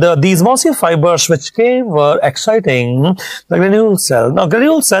 And these mossy fibers which came were exciting the granule cell. Now,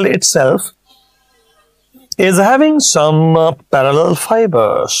 granule cell itself is having some parallel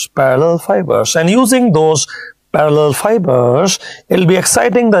fibers, and using those parallel fibers, it will be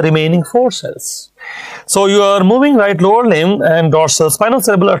exciting the remaining 4 cells. So you are moving right lower limb, and dorsal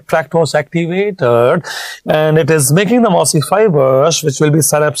spinocerebellar tract was activated, and it is making the mossy fibers which will be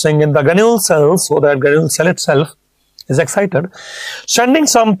synapsing in the granule cell, so that granule cell itself is excited, sending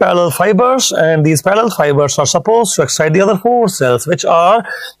some parallel fibers, and these parallel fibers are supposed to excite the other 4 cells, which are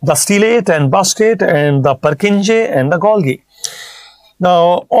the stellate and basket and the Purkinje and the Golgi.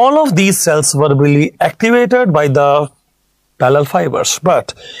 Now, all of these cells were really activated by the parallel fibers,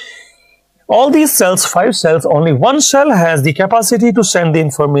 but all these cells, 5 cells, only 1 cell has the capacity to send the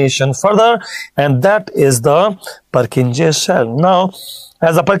information further, and that is the Purkinje cell. Now,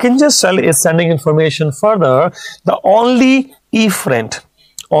 as the Purkinje cell is sending information further, the only efferent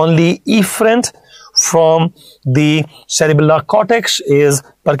from the cerebellar cortex is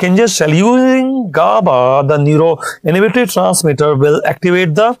Purkinje cell. Using GABA, the neuroinhibitory transmitter will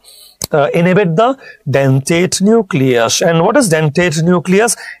activate the inhibit the dentate nucleus. And what is dentate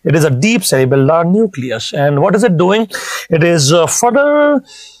nucleus? It is a deep cerebellar nucleus. And what is it doing? It is further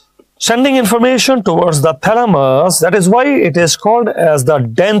sending information towards the thalamus. That is why it is called as the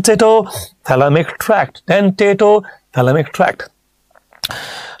dentato-thalamic tract. Dentato-thalamic tract.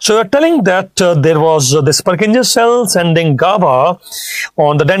 So you're telling that there was this Purkinje cell sending GABA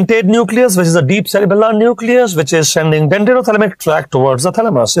on the dentate nucleus, which is a deep cerebellar nucleus, which is sending dentato-thalamic tract towards the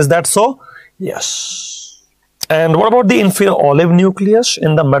thalamus. Is that so? Yes. And what about the inferior olive nucleus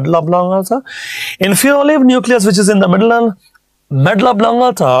in the medulla oblongata? Inferior olive nucleus, which is in the medulla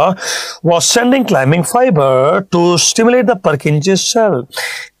oblongata, was sending climbing fiber to stimulate the Purkinje cell.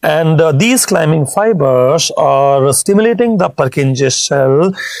 And these climbing fibers are stimulating the Purkinje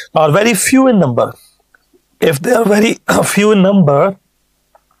cell are very few in number. If they are very few in number,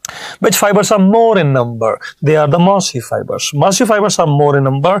 which fibers are more in number? They are the Marcy fibers. Marcy fibers are more in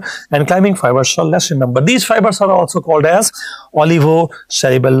number and climbing fibers are less in number. These fibers are also called as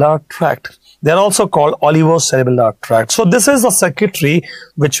olivocerebellar tract. They are also called olivocerebellar tract. So this is the circuitry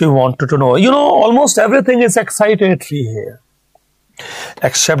which we wanted to know. You know, almost everything is excitatory here,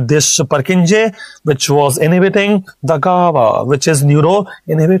 except this Purkinje, which was inhibiting the GABA, which is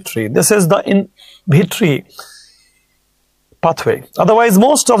neuroinhibitory. This is the inhibitory pathway. Otherwise,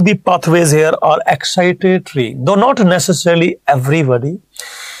 most of the pathways here are excitatory, though not necessarily everybody.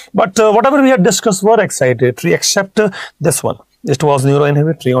 But whatever we had discussed were excitatory, except this one. It was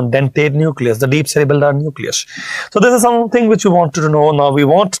neuroinhibitory on dentate nucleus, the deep cerebellar nucleus. So this is something which you wanted to know. Now we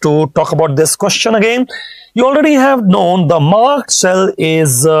want to talk about this question again. You already have known the marked cell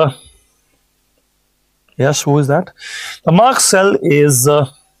is, yes, who is that? The marked cell is,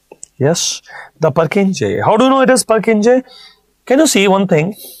 yes, the Purkinje. How do you know it is Purkinje? Can you see one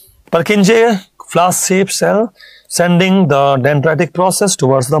thing? Purkinje, flask-shaped cell, sending the dendritic process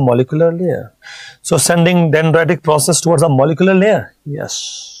towards the molecular layer. So sending dendritic process towards the molecular layer.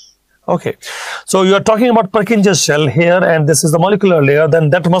 Yes. Okay. So you are talking about Purkinje cell here, and this is the molecular layer.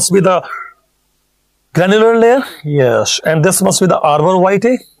 Then that must be the granular layer. Yes. And this must be the arbor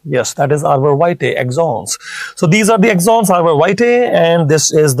vitae. Yes, that is arbor vitae, axons. So these are the axons, arbor vitae, and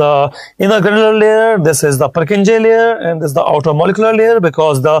this is the inner granular layer, this is the Purkinje layer, and this is the outer molecular layer,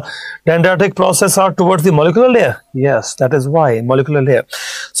 because the dendritic process are towards the molecular layer. Yes, that is why, molecular layer.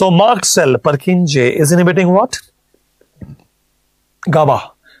 So marked cell, Purkinje, is inhibiting what?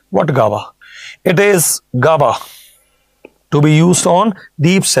 GABA. What GABA? It is GABA to be used on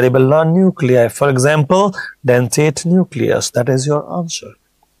deep cerebellar nuclei. For example, dentate nucleus. That is your answer.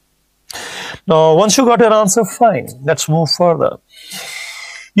 Now, once you got your answer, fine. Let's move further.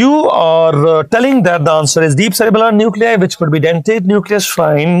 You are telling that the answer is deep cerebellar nuclei, which could be dentate nucleus,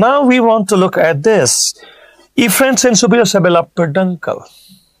 fine. Now, we want to look at this. Efferents in superior cerebellar peduncle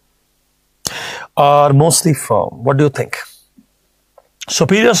are mostly from, what do you think?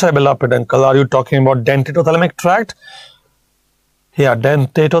 Superior cerebellar peduncle, are you talking about dentato-thalamic tract? Yeah,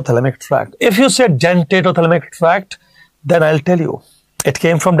 dentato-thalamic tract. If you said dentato-thalamic tract, then I'll tell you. It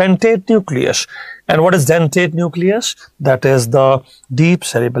came from dentate nucleus. And what is dentate nucleus? That is the deep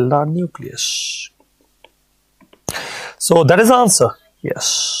cerebellar nucleus. So that is the answer.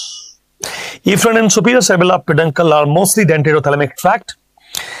 Yes. Efferent and superior cerebellar peduncle are mostly dentato-thalamic tract.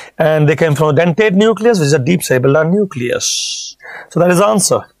 And they came from the dentate nucleus, which is a deep cerebellar nucleus. So that is the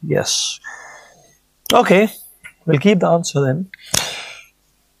answer. Yes. Okay. We'll keep the answer then.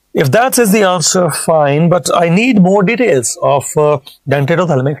 If that is the answer, fine, but I need more details of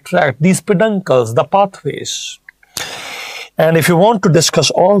dentato-thalamic tract, these peduncles, the pathways. And if you want to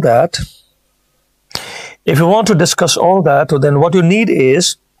discuss all that, then what you need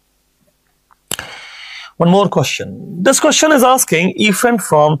is one more question. This question is asking efferent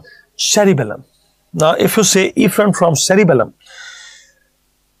from cerebellum. Now, if you say efferent from cerebellum,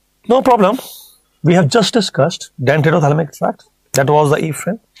 no problem. We have just discussed dentato-thalamic tract. That was the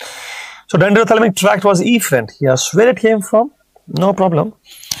efferent. So dentato-thalamic tract was efferent. Yes. Where it came from? No problem.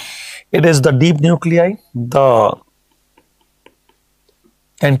 It is the deep nuclei, the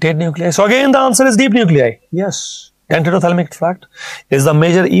dentate nuclei. So again, the answer is deep nuclei. Yes. Dentato-thalamic tract is the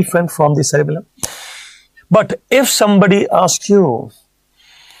major efferent from the cerebellum. But if somebody asks you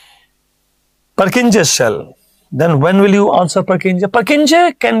Purkinje cell, then when will you answer Purkinje?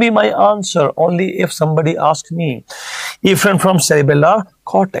 Purkinje can be my answer only if somebody asks me efferent from cerebellar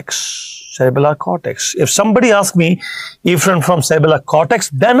cortex. Cerebellar cortex. If somebody asks me efferent from cerebellar cortex,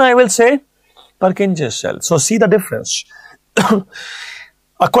 then I will say Purkinje cell. So see the difference.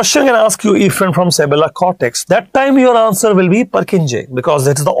 A question can ask you efferent from cerebellar cortex. That time your answer will be Purkinje, because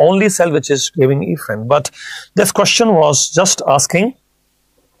it is the only cell which is giving efferent. But this question was just asking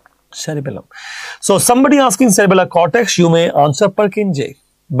cerebellum. So somebody asking cerebellar cortex, you may answer Purkinje.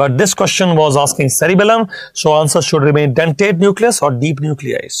 But this question was asking cerebellum, so answer should remain dentate nucleus or deep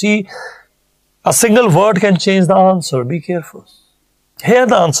nuclei. See, a single word can change the answer. Be careful. Here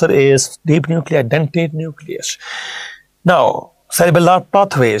the answer is deep nuclei, dentate nucleus. Now, cerebellar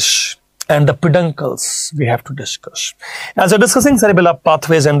pathways and the peduncles we have to discuss. As we're discussing cerebellar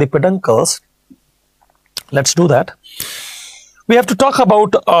pathways and the peduncles, let's do that. We have to talk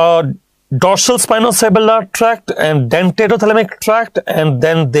about dorsal spinocerebellar tract and dentatothalamic tract, and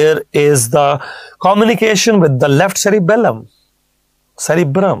then there is the communication with the left cerebellum,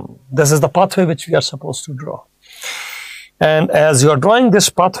 cerebrum. This is the pathway which we are supposed to draw. And as you are drawing this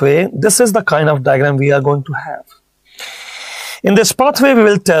pathway, this is the kind of diagram we are going to have. In this pathway, we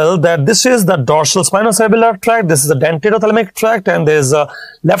will tell that this is the dorsal spinocerebellar tract, this is the dentatothalamic tract, and there is a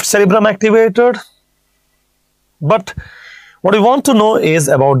left cerebrum activated. But what we want to know is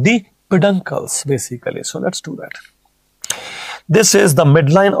about the peduncles, basically. So let's do that. This is the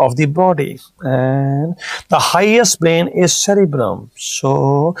midline of the body, and the highest brain is cerebrum.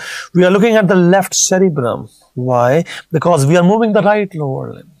 So we are looking at the left cerebrum. Why? Because we are moving the right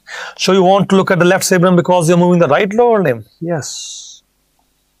lower limb. So you want to look at the left cerebrum because you're moving the right lower limb. Yes.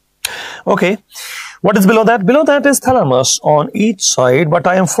 Okay. What is below that? Below that is thalamus on each side, but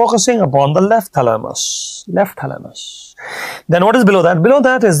I am focusing upon the left thalamus. Left thalamus. Then what is below that? Below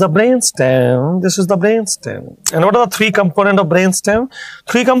that is the brainstem. This is the brainstem. And what are the three components of brainstem?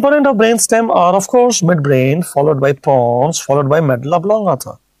 Three components of brainstem are, of course, midbrain, followed by pons, followed by medulla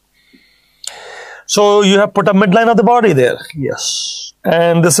oblongata. So you have put a midline of the body there. Yes.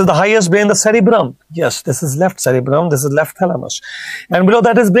 And this is the highest brain, the cerebrum. Yes, this is left cerebrum, this is left thalamus. And below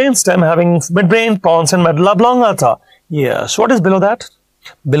that is brainstem, having midbrain, pons, and medulla oblongata. Yes. What is below that?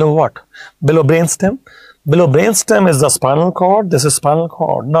 Below what? Below brainstem. Below brainstem is the spinal cord. This is spinal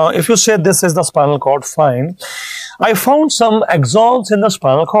cord. Now, if you say this is the spinal cord, fine. I found some axons in the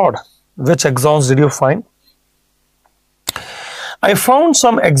spinal cord. Which axons did you find? I found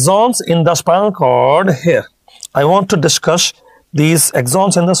some axons in the spinal cord here. I want to discuss these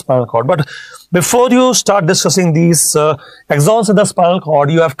axons in the spinal cord. But before you start discussing these axons in the spinal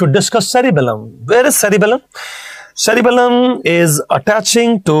cord, you have to discuss cerebellum. Where is cerebellum? Cerebellum is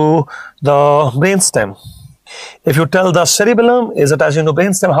attaching to the brainstem. If you tell the cerebellum is attaching to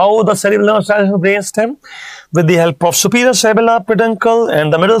brainstem, how the cerebellum is attaching to brainstem? With the help of superior cerebellar peduncle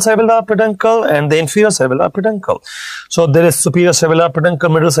and the middle cerebellar peduncle and the inferior cerebellar peduncle. So there is superior cerebellar peduncle,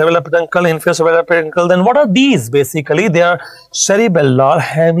 middle cerebellar peduncle, inferior cerebellar peduncle. Then what are these? Basically, they are cerebellar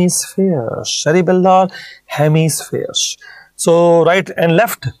hemispheres. Cerebellar hemispheres. So right and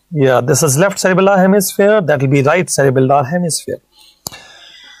left, yeah, this is left cerebellar hemisphere, that will be right cerebellar hemisphere.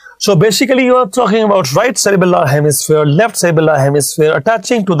 So basically you are talking about right cerebellar hemisphere, left cerebellar hemisphere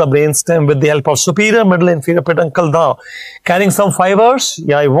attaching to the brainstem with the help of superior, middle, inferior peduncle. Now, carrying some fibers,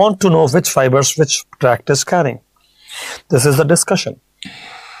 yeah, I want to know which fibers which tract is carrying. This is the discussion.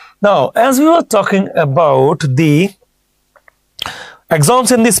 Now, as we were talking about the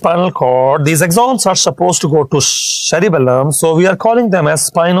axons in the spinal cord, these axons are supposed to go to cerebellum, so we are calling them as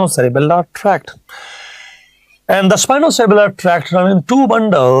spinocerebellar tract. And the spinocerebellar tract run in two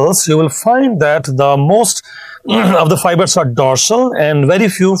bundles. You will find that the most of the fibers are dorsal and very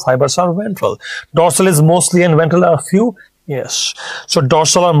few fibers are ventral. Dorsal is mostly and ventral are few. Yes. So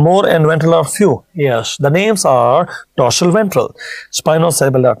dorsal are more and ventral are few. Yes. The names are dorsal ventral,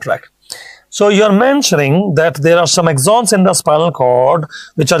 spinocerebellar tract. So you are mentioning that there are some axons in the spinal cord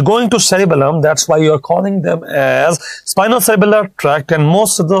which are going to cerebellum. That's why you are calling them as spinocerebellar tract, and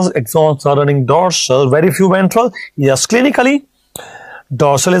most of those axons are running dorsal, very few ventral. Yes, clinically,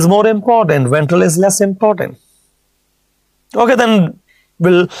 dorsal is more important, ventral is less important. Okay, then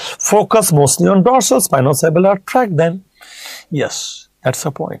we'll focus mostly on dorsal spinocerebellar tract then. Yes, that's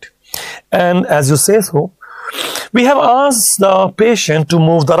the point. And as you say so, we have asked the patient to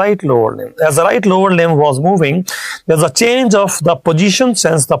move the right lower limb. As the right lower limb was moving, there's a change of the position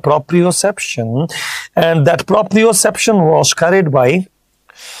since the proprioception, and that proprioception was carried by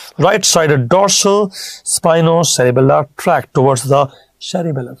right-sided dorsal spinocerebellar tract towards the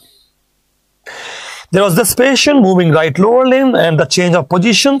cerebellum. There was this patient moving right lower limb, and the change of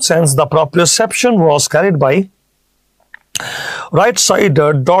position since the proprioception was carried by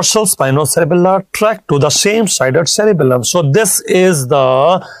right-sided dorsal spinocerebellar tract to the same-sided cerebellum. So this is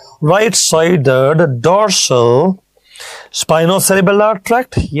the right-sided dorsal spinocerebellar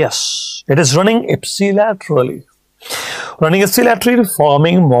tract. Yes, it is running ipsilaterally. Running ipsilaterally,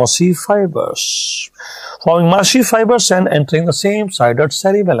 forming mossy fibers. Forming mossy fibers and entering the same-sided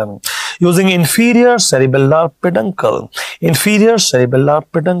cerebellum. Using inferior cerebellar peduncle. Inferior cerebellar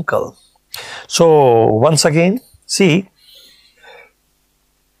peduncle. So once again, see,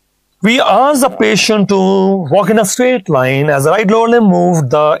 We asked the patient to walk in a straight line. As the right lower limb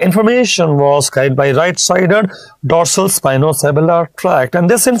moved, the information was carried by right-sided dorsal spinocerebellar tract, and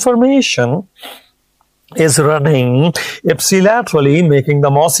this information is running ipsilaterally, making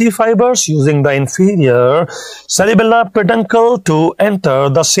the mossy fibers using the inferior cerebellar peduncle to enter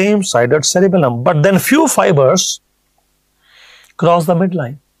the same-sided cerebellum. But then few fibers cross the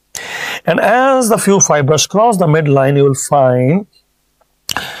midline. And as the few fibers cross the midline, you will find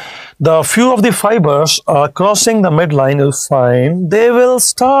the few of the fibers are crossing the midline, you'll find they will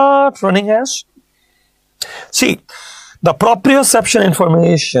start running as, see, the proprioception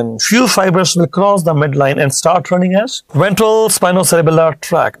information, few fibers will cross the midline and start running as ventral spinocerebellar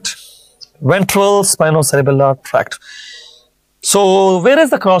tract. Ventral spinocerebellar tract. So, where is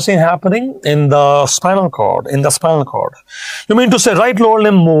the crossing happening? In the spinal cord. In the spinal cord. You mean to say right lower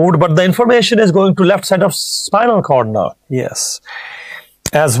limb moved, but the information is going to left side of spinal cord now? Yes.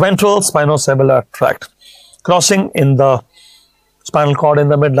 As ventral spinocerebellar tract, crossing in the spinal cord in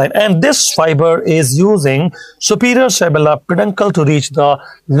the midline, and this fiber is using superior cerebellar peduncle to reach the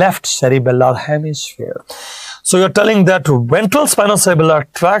left cerebellar hemisphere. So you're telling that ventral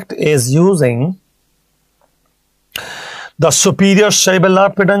spinocerebellar tract is using the superior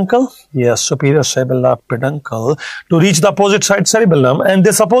cerebellar peduncle, yes, superior cerebellar peduncle to reach the opposite side cerebellum, and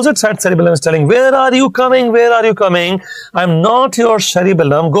this opposite side cerebellum is telling, where are you coming, where are you coming? I'm not your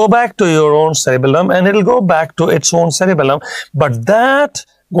cerebellum, go back to your own cerebellum, and it'll go back to its own cerebellum, but that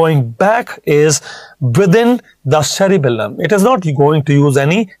going back is within the cerebellum. It is not going to use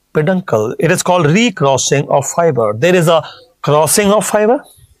any peduncle. It is called recrossing of fiber. There is a crossing of fiber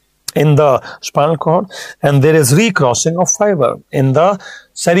in the spinal cord, and there is recrossing of fiber in the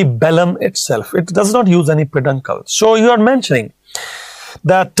cerebellum itself. It does not use any peduncle. So you are mentioning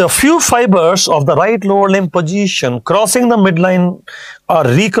that a few fibers of the right lower limb position crossing the midline are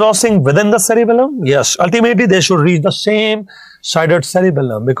recrossing within the cerebellum. Yes, ultimately they should reach the same sided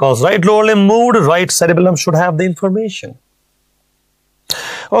cerebellum, because right lower limb moved, right cerebellum should have the information.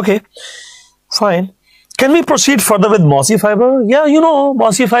 Okay, fine. Can we proceed further with mossy fiber? Yeah, you know,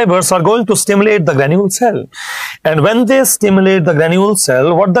 mossy fibers are going to stimulate the granule cell. And when they stimulate the granule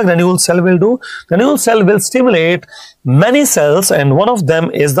cell, what the granule cell will do? Granule cell will stimulate many cells, and one of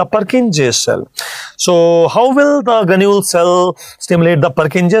them is the Purkinje cell. So, how will the granule cell stimulate the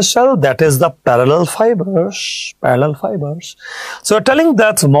Purkinje cell? That is the parallel fibers. Parallel fibers. So, you're telling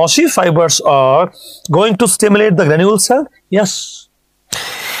that mossy fibers are going to stimulate the granule cell? Yes.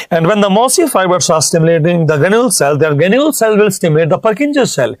 And when the mossy fibers are stimulating the granule cell, their granule cell will stimulate the Purkinje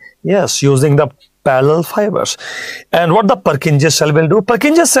cell. Yes, using the parallel fibers. And what the Purkinje cell will do?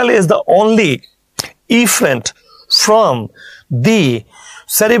 Purkinje cell is the only efferent from the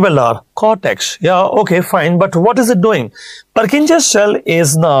cerebellar cortex. Yeah, okay, fine. But what is it doing? Purkinje cell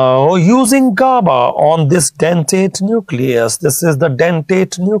is now using GABA on this dentate nucleus. This is the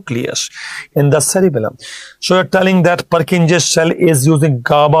dentate nucleus in the cerebellum. So you're telling that Purkinje cell is using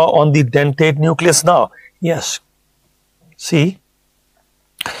GABA on the dentate nucleus now? Yes. See,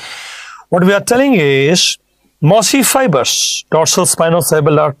 what we are telling is mossy fibers, dorsal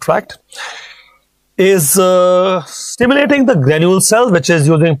spinocerebellar tract, is stimulating the granule cell, which is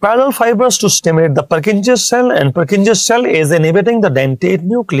using parallel fibers to stimulate the Purkinje cell, and Purkinje cell is inhibiting the dentate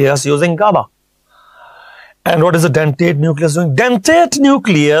nucleus using GABA. And what is the dentate nucleus doing? Dentate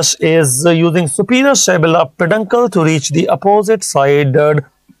nucleus is using superior cerebellar peduncle to reach the opposite sided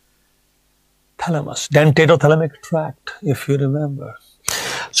thalamus, dentatothalamic tract, if you remember.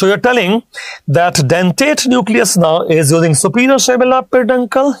 So you're telling that dentate nucleus now is using superior cerebellar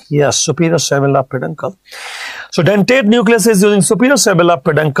peduncle. Yes, superior cerebellar peduncle. So dentate nucleus is using superior cerebellar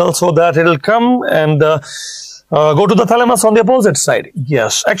peduncle so that it will come and go to the thalamus on the opposite side.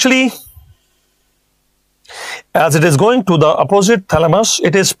 Yes, actually, as it is going to the opposite thalamus,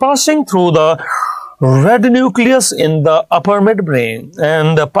 it is passing through the red nucleus in the upper midbrain,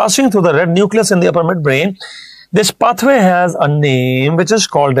 and passing through the red nucleus in the upper midbrain. This pathway has a name which is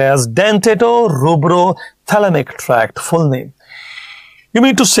called as dentatothalamic tract, full name. You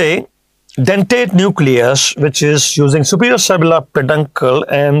mean to say dentate nucleus, which is using superior cerebellar peduncle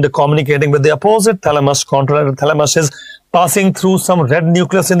and communicating with the opposite thalamus, contralateral thalamus, is passing through some red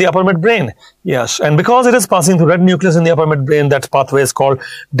nucleus in the upper midbrain. Yes, and because it is passing through red nucleus in the upper midbrain, that pathway is called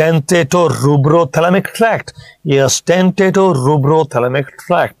dentatothalamic tract. Yes, dentatothalamic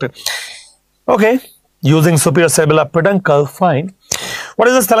tract. Okay. Using superior cerebellar peduncle, fine. What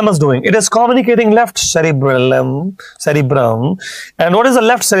is this thalamus doing? It is communicating left cerebrum. And what is the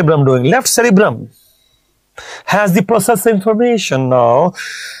left cerebrum doing? Left cerebrum has the process information now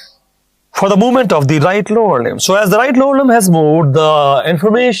for the movement of the right lower limb. So as the right lower limb has moved, the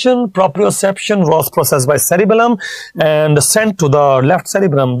information proprioception was processed by cerebellum and sent to the left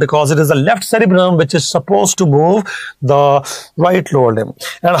cerebrum, because it is the left cerebrum which is supposed to move the right lower limb.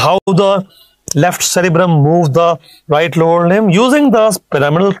 And how the left cerebrum moves the right lower limb? Using the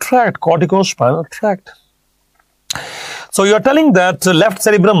pyramidal tract, corticospinal tract. So you are telling that the left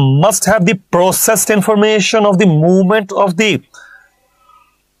cerebrum must have the processed information of the movement of the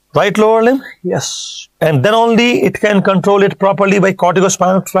right lower limb? Yes. And then only it can control it properly by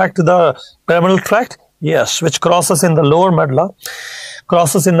corticospinal tract to the pyramidal tract? Yes, which crosses in the lower medulla.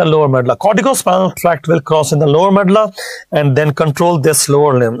 Crosses in the lower medulla. Corticospinal tract will cross in the lower medulla and then control this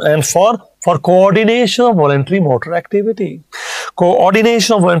lower limb. And for coordination of voluntary motor activity.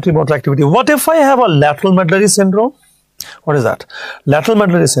 Coordination of voluntary motor activity. What if I have a lateral medullary syndrome? What is that? Lateral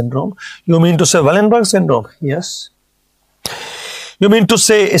medullary syndrome. You mean to say Wallenberg syndrome? Yes. You mean to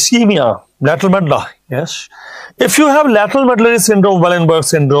say ischemia, lateral medulla? Yes. If you have lateral medullary syndrome, Wallenberg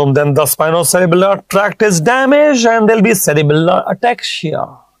syndrome, then the spinocerebellar tract is damaged and there will be cerebellar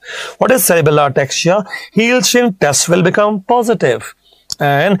ataxia. What is cerebellar ataxia? Heel shin test will become positive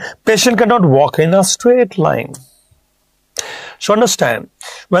and patient cannot walk in a straight line. So understand,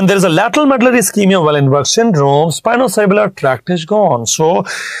 when there is a lateral medullary ischemia, Wallenberg syndrome, spinocerebellar tract is gone. So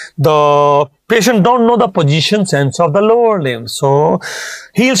the patient don't know the position sense of the lower limb. So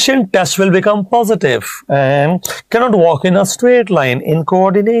heel shin test will become positive and cannot walk in a straight line in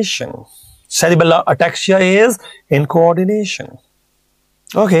coordination. Cerebellar ataxia is in coordination.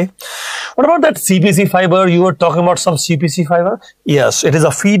 Okay. What about that CPC fiber? You were talking about some CPC fiber? Yes, it is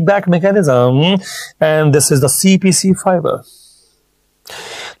a feedback mechanism and this is the CPC fiber.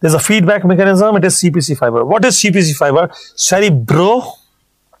 There's a feedback mechanism, it is CPC fiber. What is CPC fiber?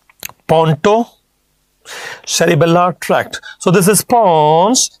 Cerebellar tract. So this is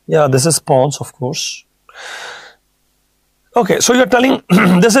pons. Yeah, this is pons, of course. Okay, so you're telling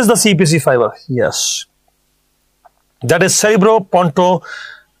this is the CPC fiber. Yes. That is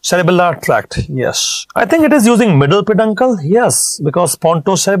cerebellar tract. Yes. I think it is using middle peduncle. Yes, because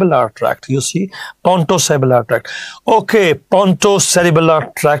pontocerebellar tract. You see, pontocerebellar tract. Okay,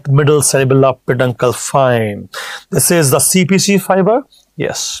 pontocerebellar tract, middle cerebellar peduncle. Fine. This is the CPC fiber.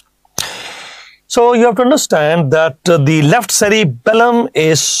 Yes. So you have to understand that the left cerebellum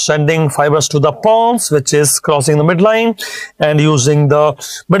is sending fibers to the pons, which is crossing the midline, and using the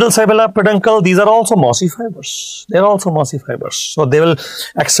middle cerebellar peduncle. These are also mossy fibers. They are also mossy fibers. So they will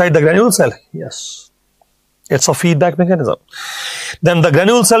excite the granule cell. Yes. It's a feedback mechanism. Then the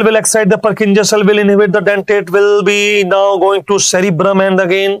granule cell will excite the Purkinje cell, will inhibit the dentate, will be now going to cerebrum and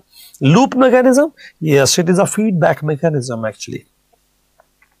again loop mechanism. Yes, it is a feedback mechanism actually.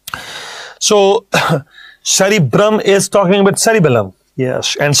 So, cerebrum is talking about cerebellum,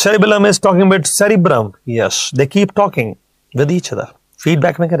 yes, and cerebellum is talking about cerebrum, yes, they keep talking with each other,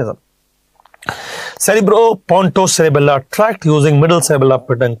 feedback mechanism. Cerebro-pontocerebellar tract using middle cerebellar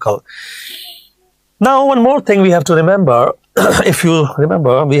peduncle. Now, one more thing we have to remember, if you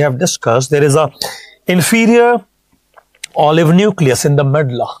remember, we have discussed there is a inferior olive nucleus in the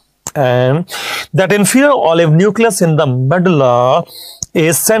medulla, and that inferior olive nucleus in the medulla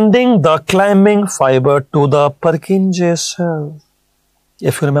is sending the climbing fiber to the Purkinje cell,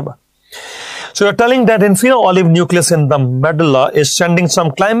 if you remember. So you're telling that inferior olive nucleus in the medulla is sending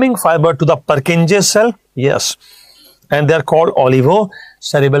some climbing fiber to the Purkinje cell? Yes. And they are called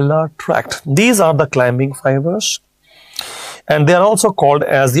olivocerebellar tract. These are the climbing fibers. And they are also called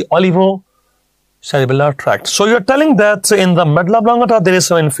as the olivocerebellar tract. So you're telling that in the medulla oblongata there is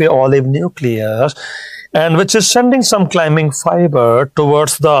some inferior olive nucleus, and which is sending some climbing fiber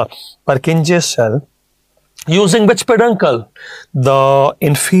towards the Purkinje cell using which peduncle? The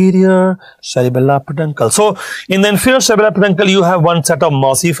inferior cerebellar peduncle. So in the inferior cerebellar peduncle you have one set of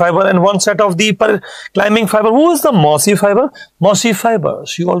mossy fiber and one set of the climbing fiber. Who is the mossy fiber? Mossy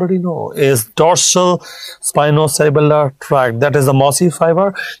fibers, you already know, is dorsal spinocerebellar tract. That is the mossy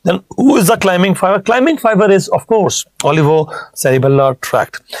fiber. Then who is the climbing fiber? Climbing fiber is, of course, olivocerebellar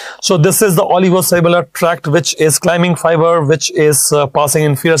tract. So this is the olivocerebellar tract, which is climbing fiber, which is passing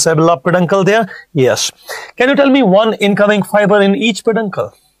inferior cerebellar peduncle there. Yes. Can you tell me one incoming fiber in each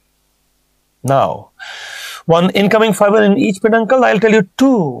peduncle? Now, one incoming fiber in each peduncle, I'll tell you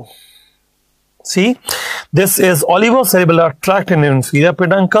two. See, this is olivocerebellar tract in the inferior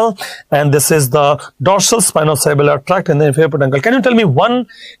peduncle, and this is the dorsal spinocerebellar tract in the inferior peduncle. Can you tell me one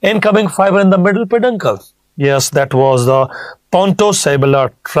incoming fiber in the middle peduncle? Yes, that was the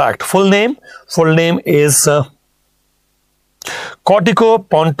pontocerebellar tract. Full name is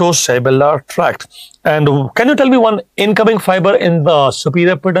Cortico-pontocerebellar tract. And can you tell me one incoming fiber in the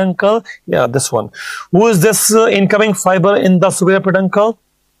superior peduncle? Yeah, this one. Who is this incoming fiber in the superior peduncle?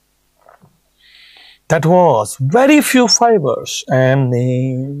 That was very few fibers, and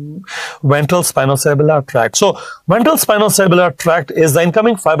name ventral spinocerebellar tract. So ventral spinocerebellar tract is the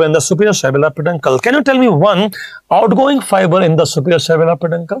incoming fiber in the superior cerebellar peduncle. Can you tell me one outgoing fiber in the superior cerebellar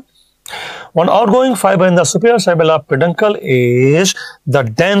peduncle? One outgoing fiber in the superior cerebellar peduncle is the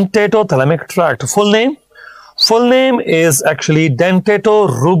dentatothalamic tract. Full name? Full name is actually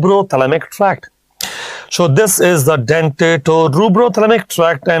dentatorubro-thalamic tract. So this is the dentatorubro-thalamic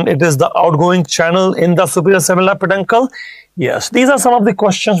tract, and it is the outgoing channel in the superior cerebellar peduncle. Yes, these are some of the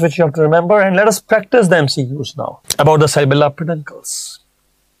questions which you have to remember, and let us practice the MCQs now about the cerebellar peduncles.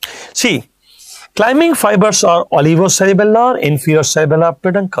 See, climbing fibers are olivocerebellar, inferior cerebellar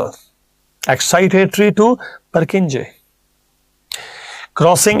peduncle, excitatory to Purkinje,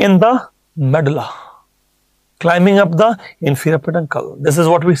 crossing in the medulla, climbing up the inferior peduncle. This is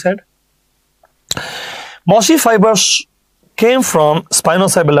what we said. Mossy fibers came from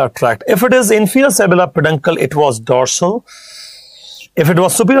spinocerebellar tract. If it is inferior cerebellar peduncle, it was dorsal. If it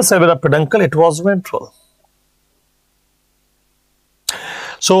was superior cerebellar peduncle, it was ventral.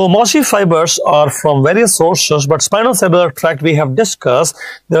 So mossy fibers are from various sources, but spinocerebellar tract we have discussed.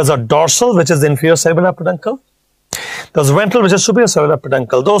 There is a dorsal, which is the inferior cerebellar peduncle. There is ventral, which is superior cerebellar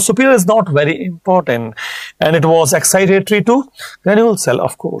peduncle. Though superior is not very important, and it was excitatory to granule cell,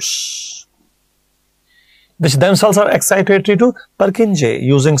 of course, which themselves are excitatory to Purkinje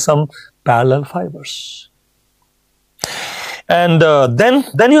using some parallel fibers. And then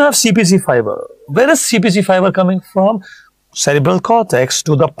you have CPC fiber. Where is CPC fiber coming from? Cerebral cortex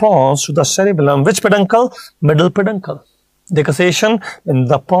to the pons to the cerebellum. Which peduncle? Middle peduncle. Decussation in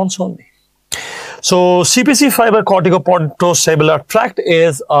the pons only. So CPC fiber, cortico-pontocerebellar tract,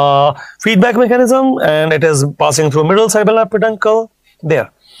 is a feedback mechanism, and it is passing through middle cerebellar peduncle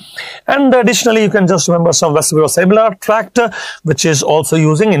there. And additionally, you can just remember some vestibulocerebellar tract, which is also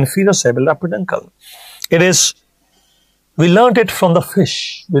using inferior cerebellar peduncle. It is, we learnt it from the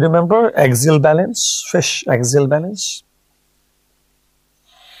fish. We remember axial balance, fish axial balance.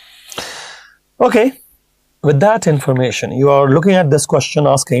 Okay, with that information, you are looking at this question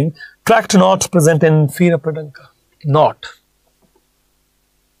asking, tract not present in inferior peduncle. Not.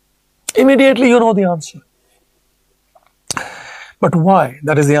 Immediately you know the answer. But why?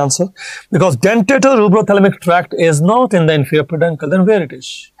 That is the answer. Because dentatorubro-thalamic tract is not in the inferior peduncle. Then where it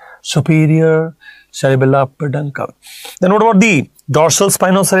is? Superior cerebellar peduncle. Then what about the dorsal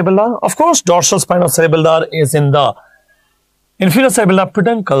spinocerebellar? Of course, dorsal spinocerebellar is in the inferior cerebellar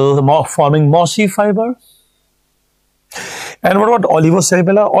peduncle, forming mossy fiber. And what about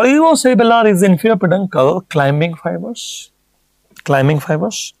olivocerebellar? Olivocerebellar is inferior peduncle, climbing fibers. Climbing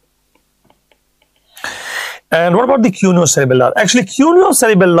fibers. And what about the cuneo-cerebellar? Actually,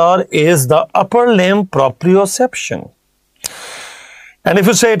 cuneo-cerebellar is the upper limb proprioception. And if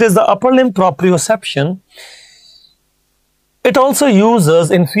you say it is the upper limb proprioception, it also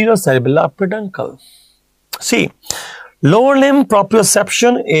uses inferior cerebellar peduncle. See, lower limb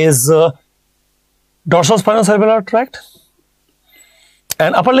proprioception is dorsal spinocerebellar tract,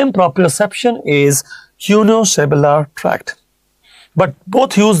 and upper limb proprioception is cuneo-cerebellar tract. But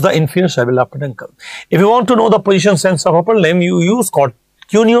both use the inferior cerebellar peduncle. If you want to know the position sense of upper limb, you use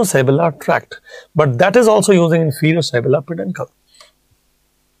cuneo-cerebellar tract. But that is also using inferior cerebellar peduncle.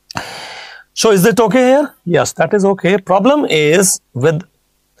 So is it okay here? Yes, that is okay. Problem is with,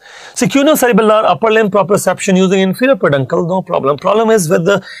 see, cuneo-cerebellar upper limb proprioception using inferior peduncle, no problem. Problem is with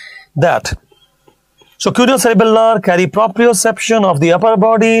that. So cuneo-cerebellar carry proprioception of the upper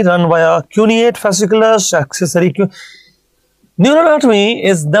body, run via cuneate fasciculus, accessory neuroanatomy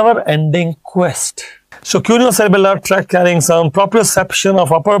is never-ending quest. So cuneo-cerebellar tract carrying some proprioception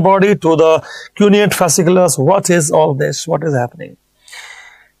of upper body to the cuneate fasciculus. What is all this? What is happening?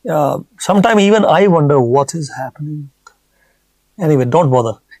 Sometimes even I wonder what is happening. Anyway, don't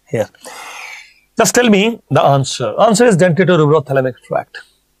bother here. Just tell me the answer. Answer is dentatorubro-thalamic tract.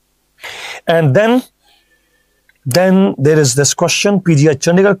 And then there is this question, PGI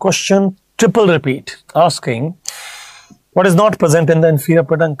Chandigarh question, triple repeat, asking what is not present in the inferior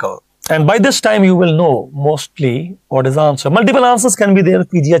peduncle. And by this time you will know mostly what is the answer. Multiple answers can be there,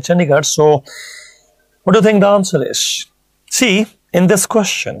 PGI Chandigarh. So what do you think the answer is? See, in this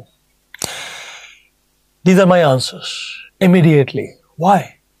question, these are my answers immediately.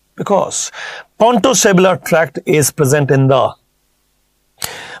 Why? Because pontocerebellar tract is present in the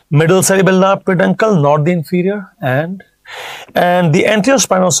middle cerebellar peduncle, not the inferior, and the anterior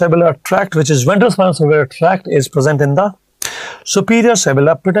spinocerebellar tract, which is ventral spinocerebellar tract, is present in the Superior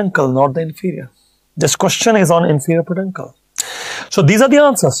cerebellar peduncle, not the inferior. This question is on inferior peduncle. So these are the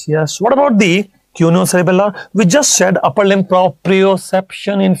answers. Yes. What about the cuneocerebellar? We just said upper limb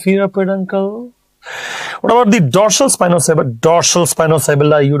proprioception, inferior peduncle. What about the dorsal spinocerebellar? Dorsal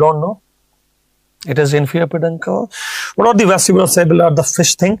spinocerebellar, you don't know. It is inferior peduncle. What about the vestibulocerebellar? The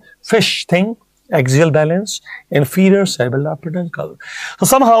fish thing, axial balance, inferior cerebellar peduncle. So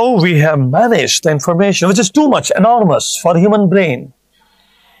somehow we have managed the information, which is too much, enormous for the human brain.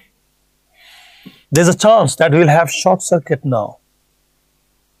 There's a chance that we will have short circuit now,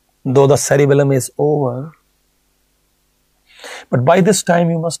 though the cerebellum is over. But by this time,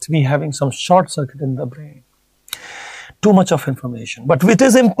 you must be having some short circuit in the brain. Too much of information. But it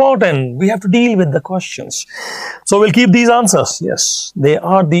is important. We have to deal with the questions. So we'll keep these answers. Yes, they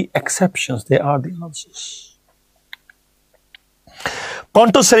are the exceptions. They are the answers.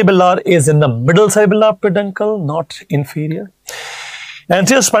 Pontocerebellar is in the middle cerebellar peduncle, not inferior.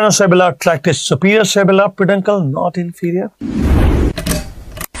 Anterior spinocerebellar tract is superior cerebellar peduncle, not inferior.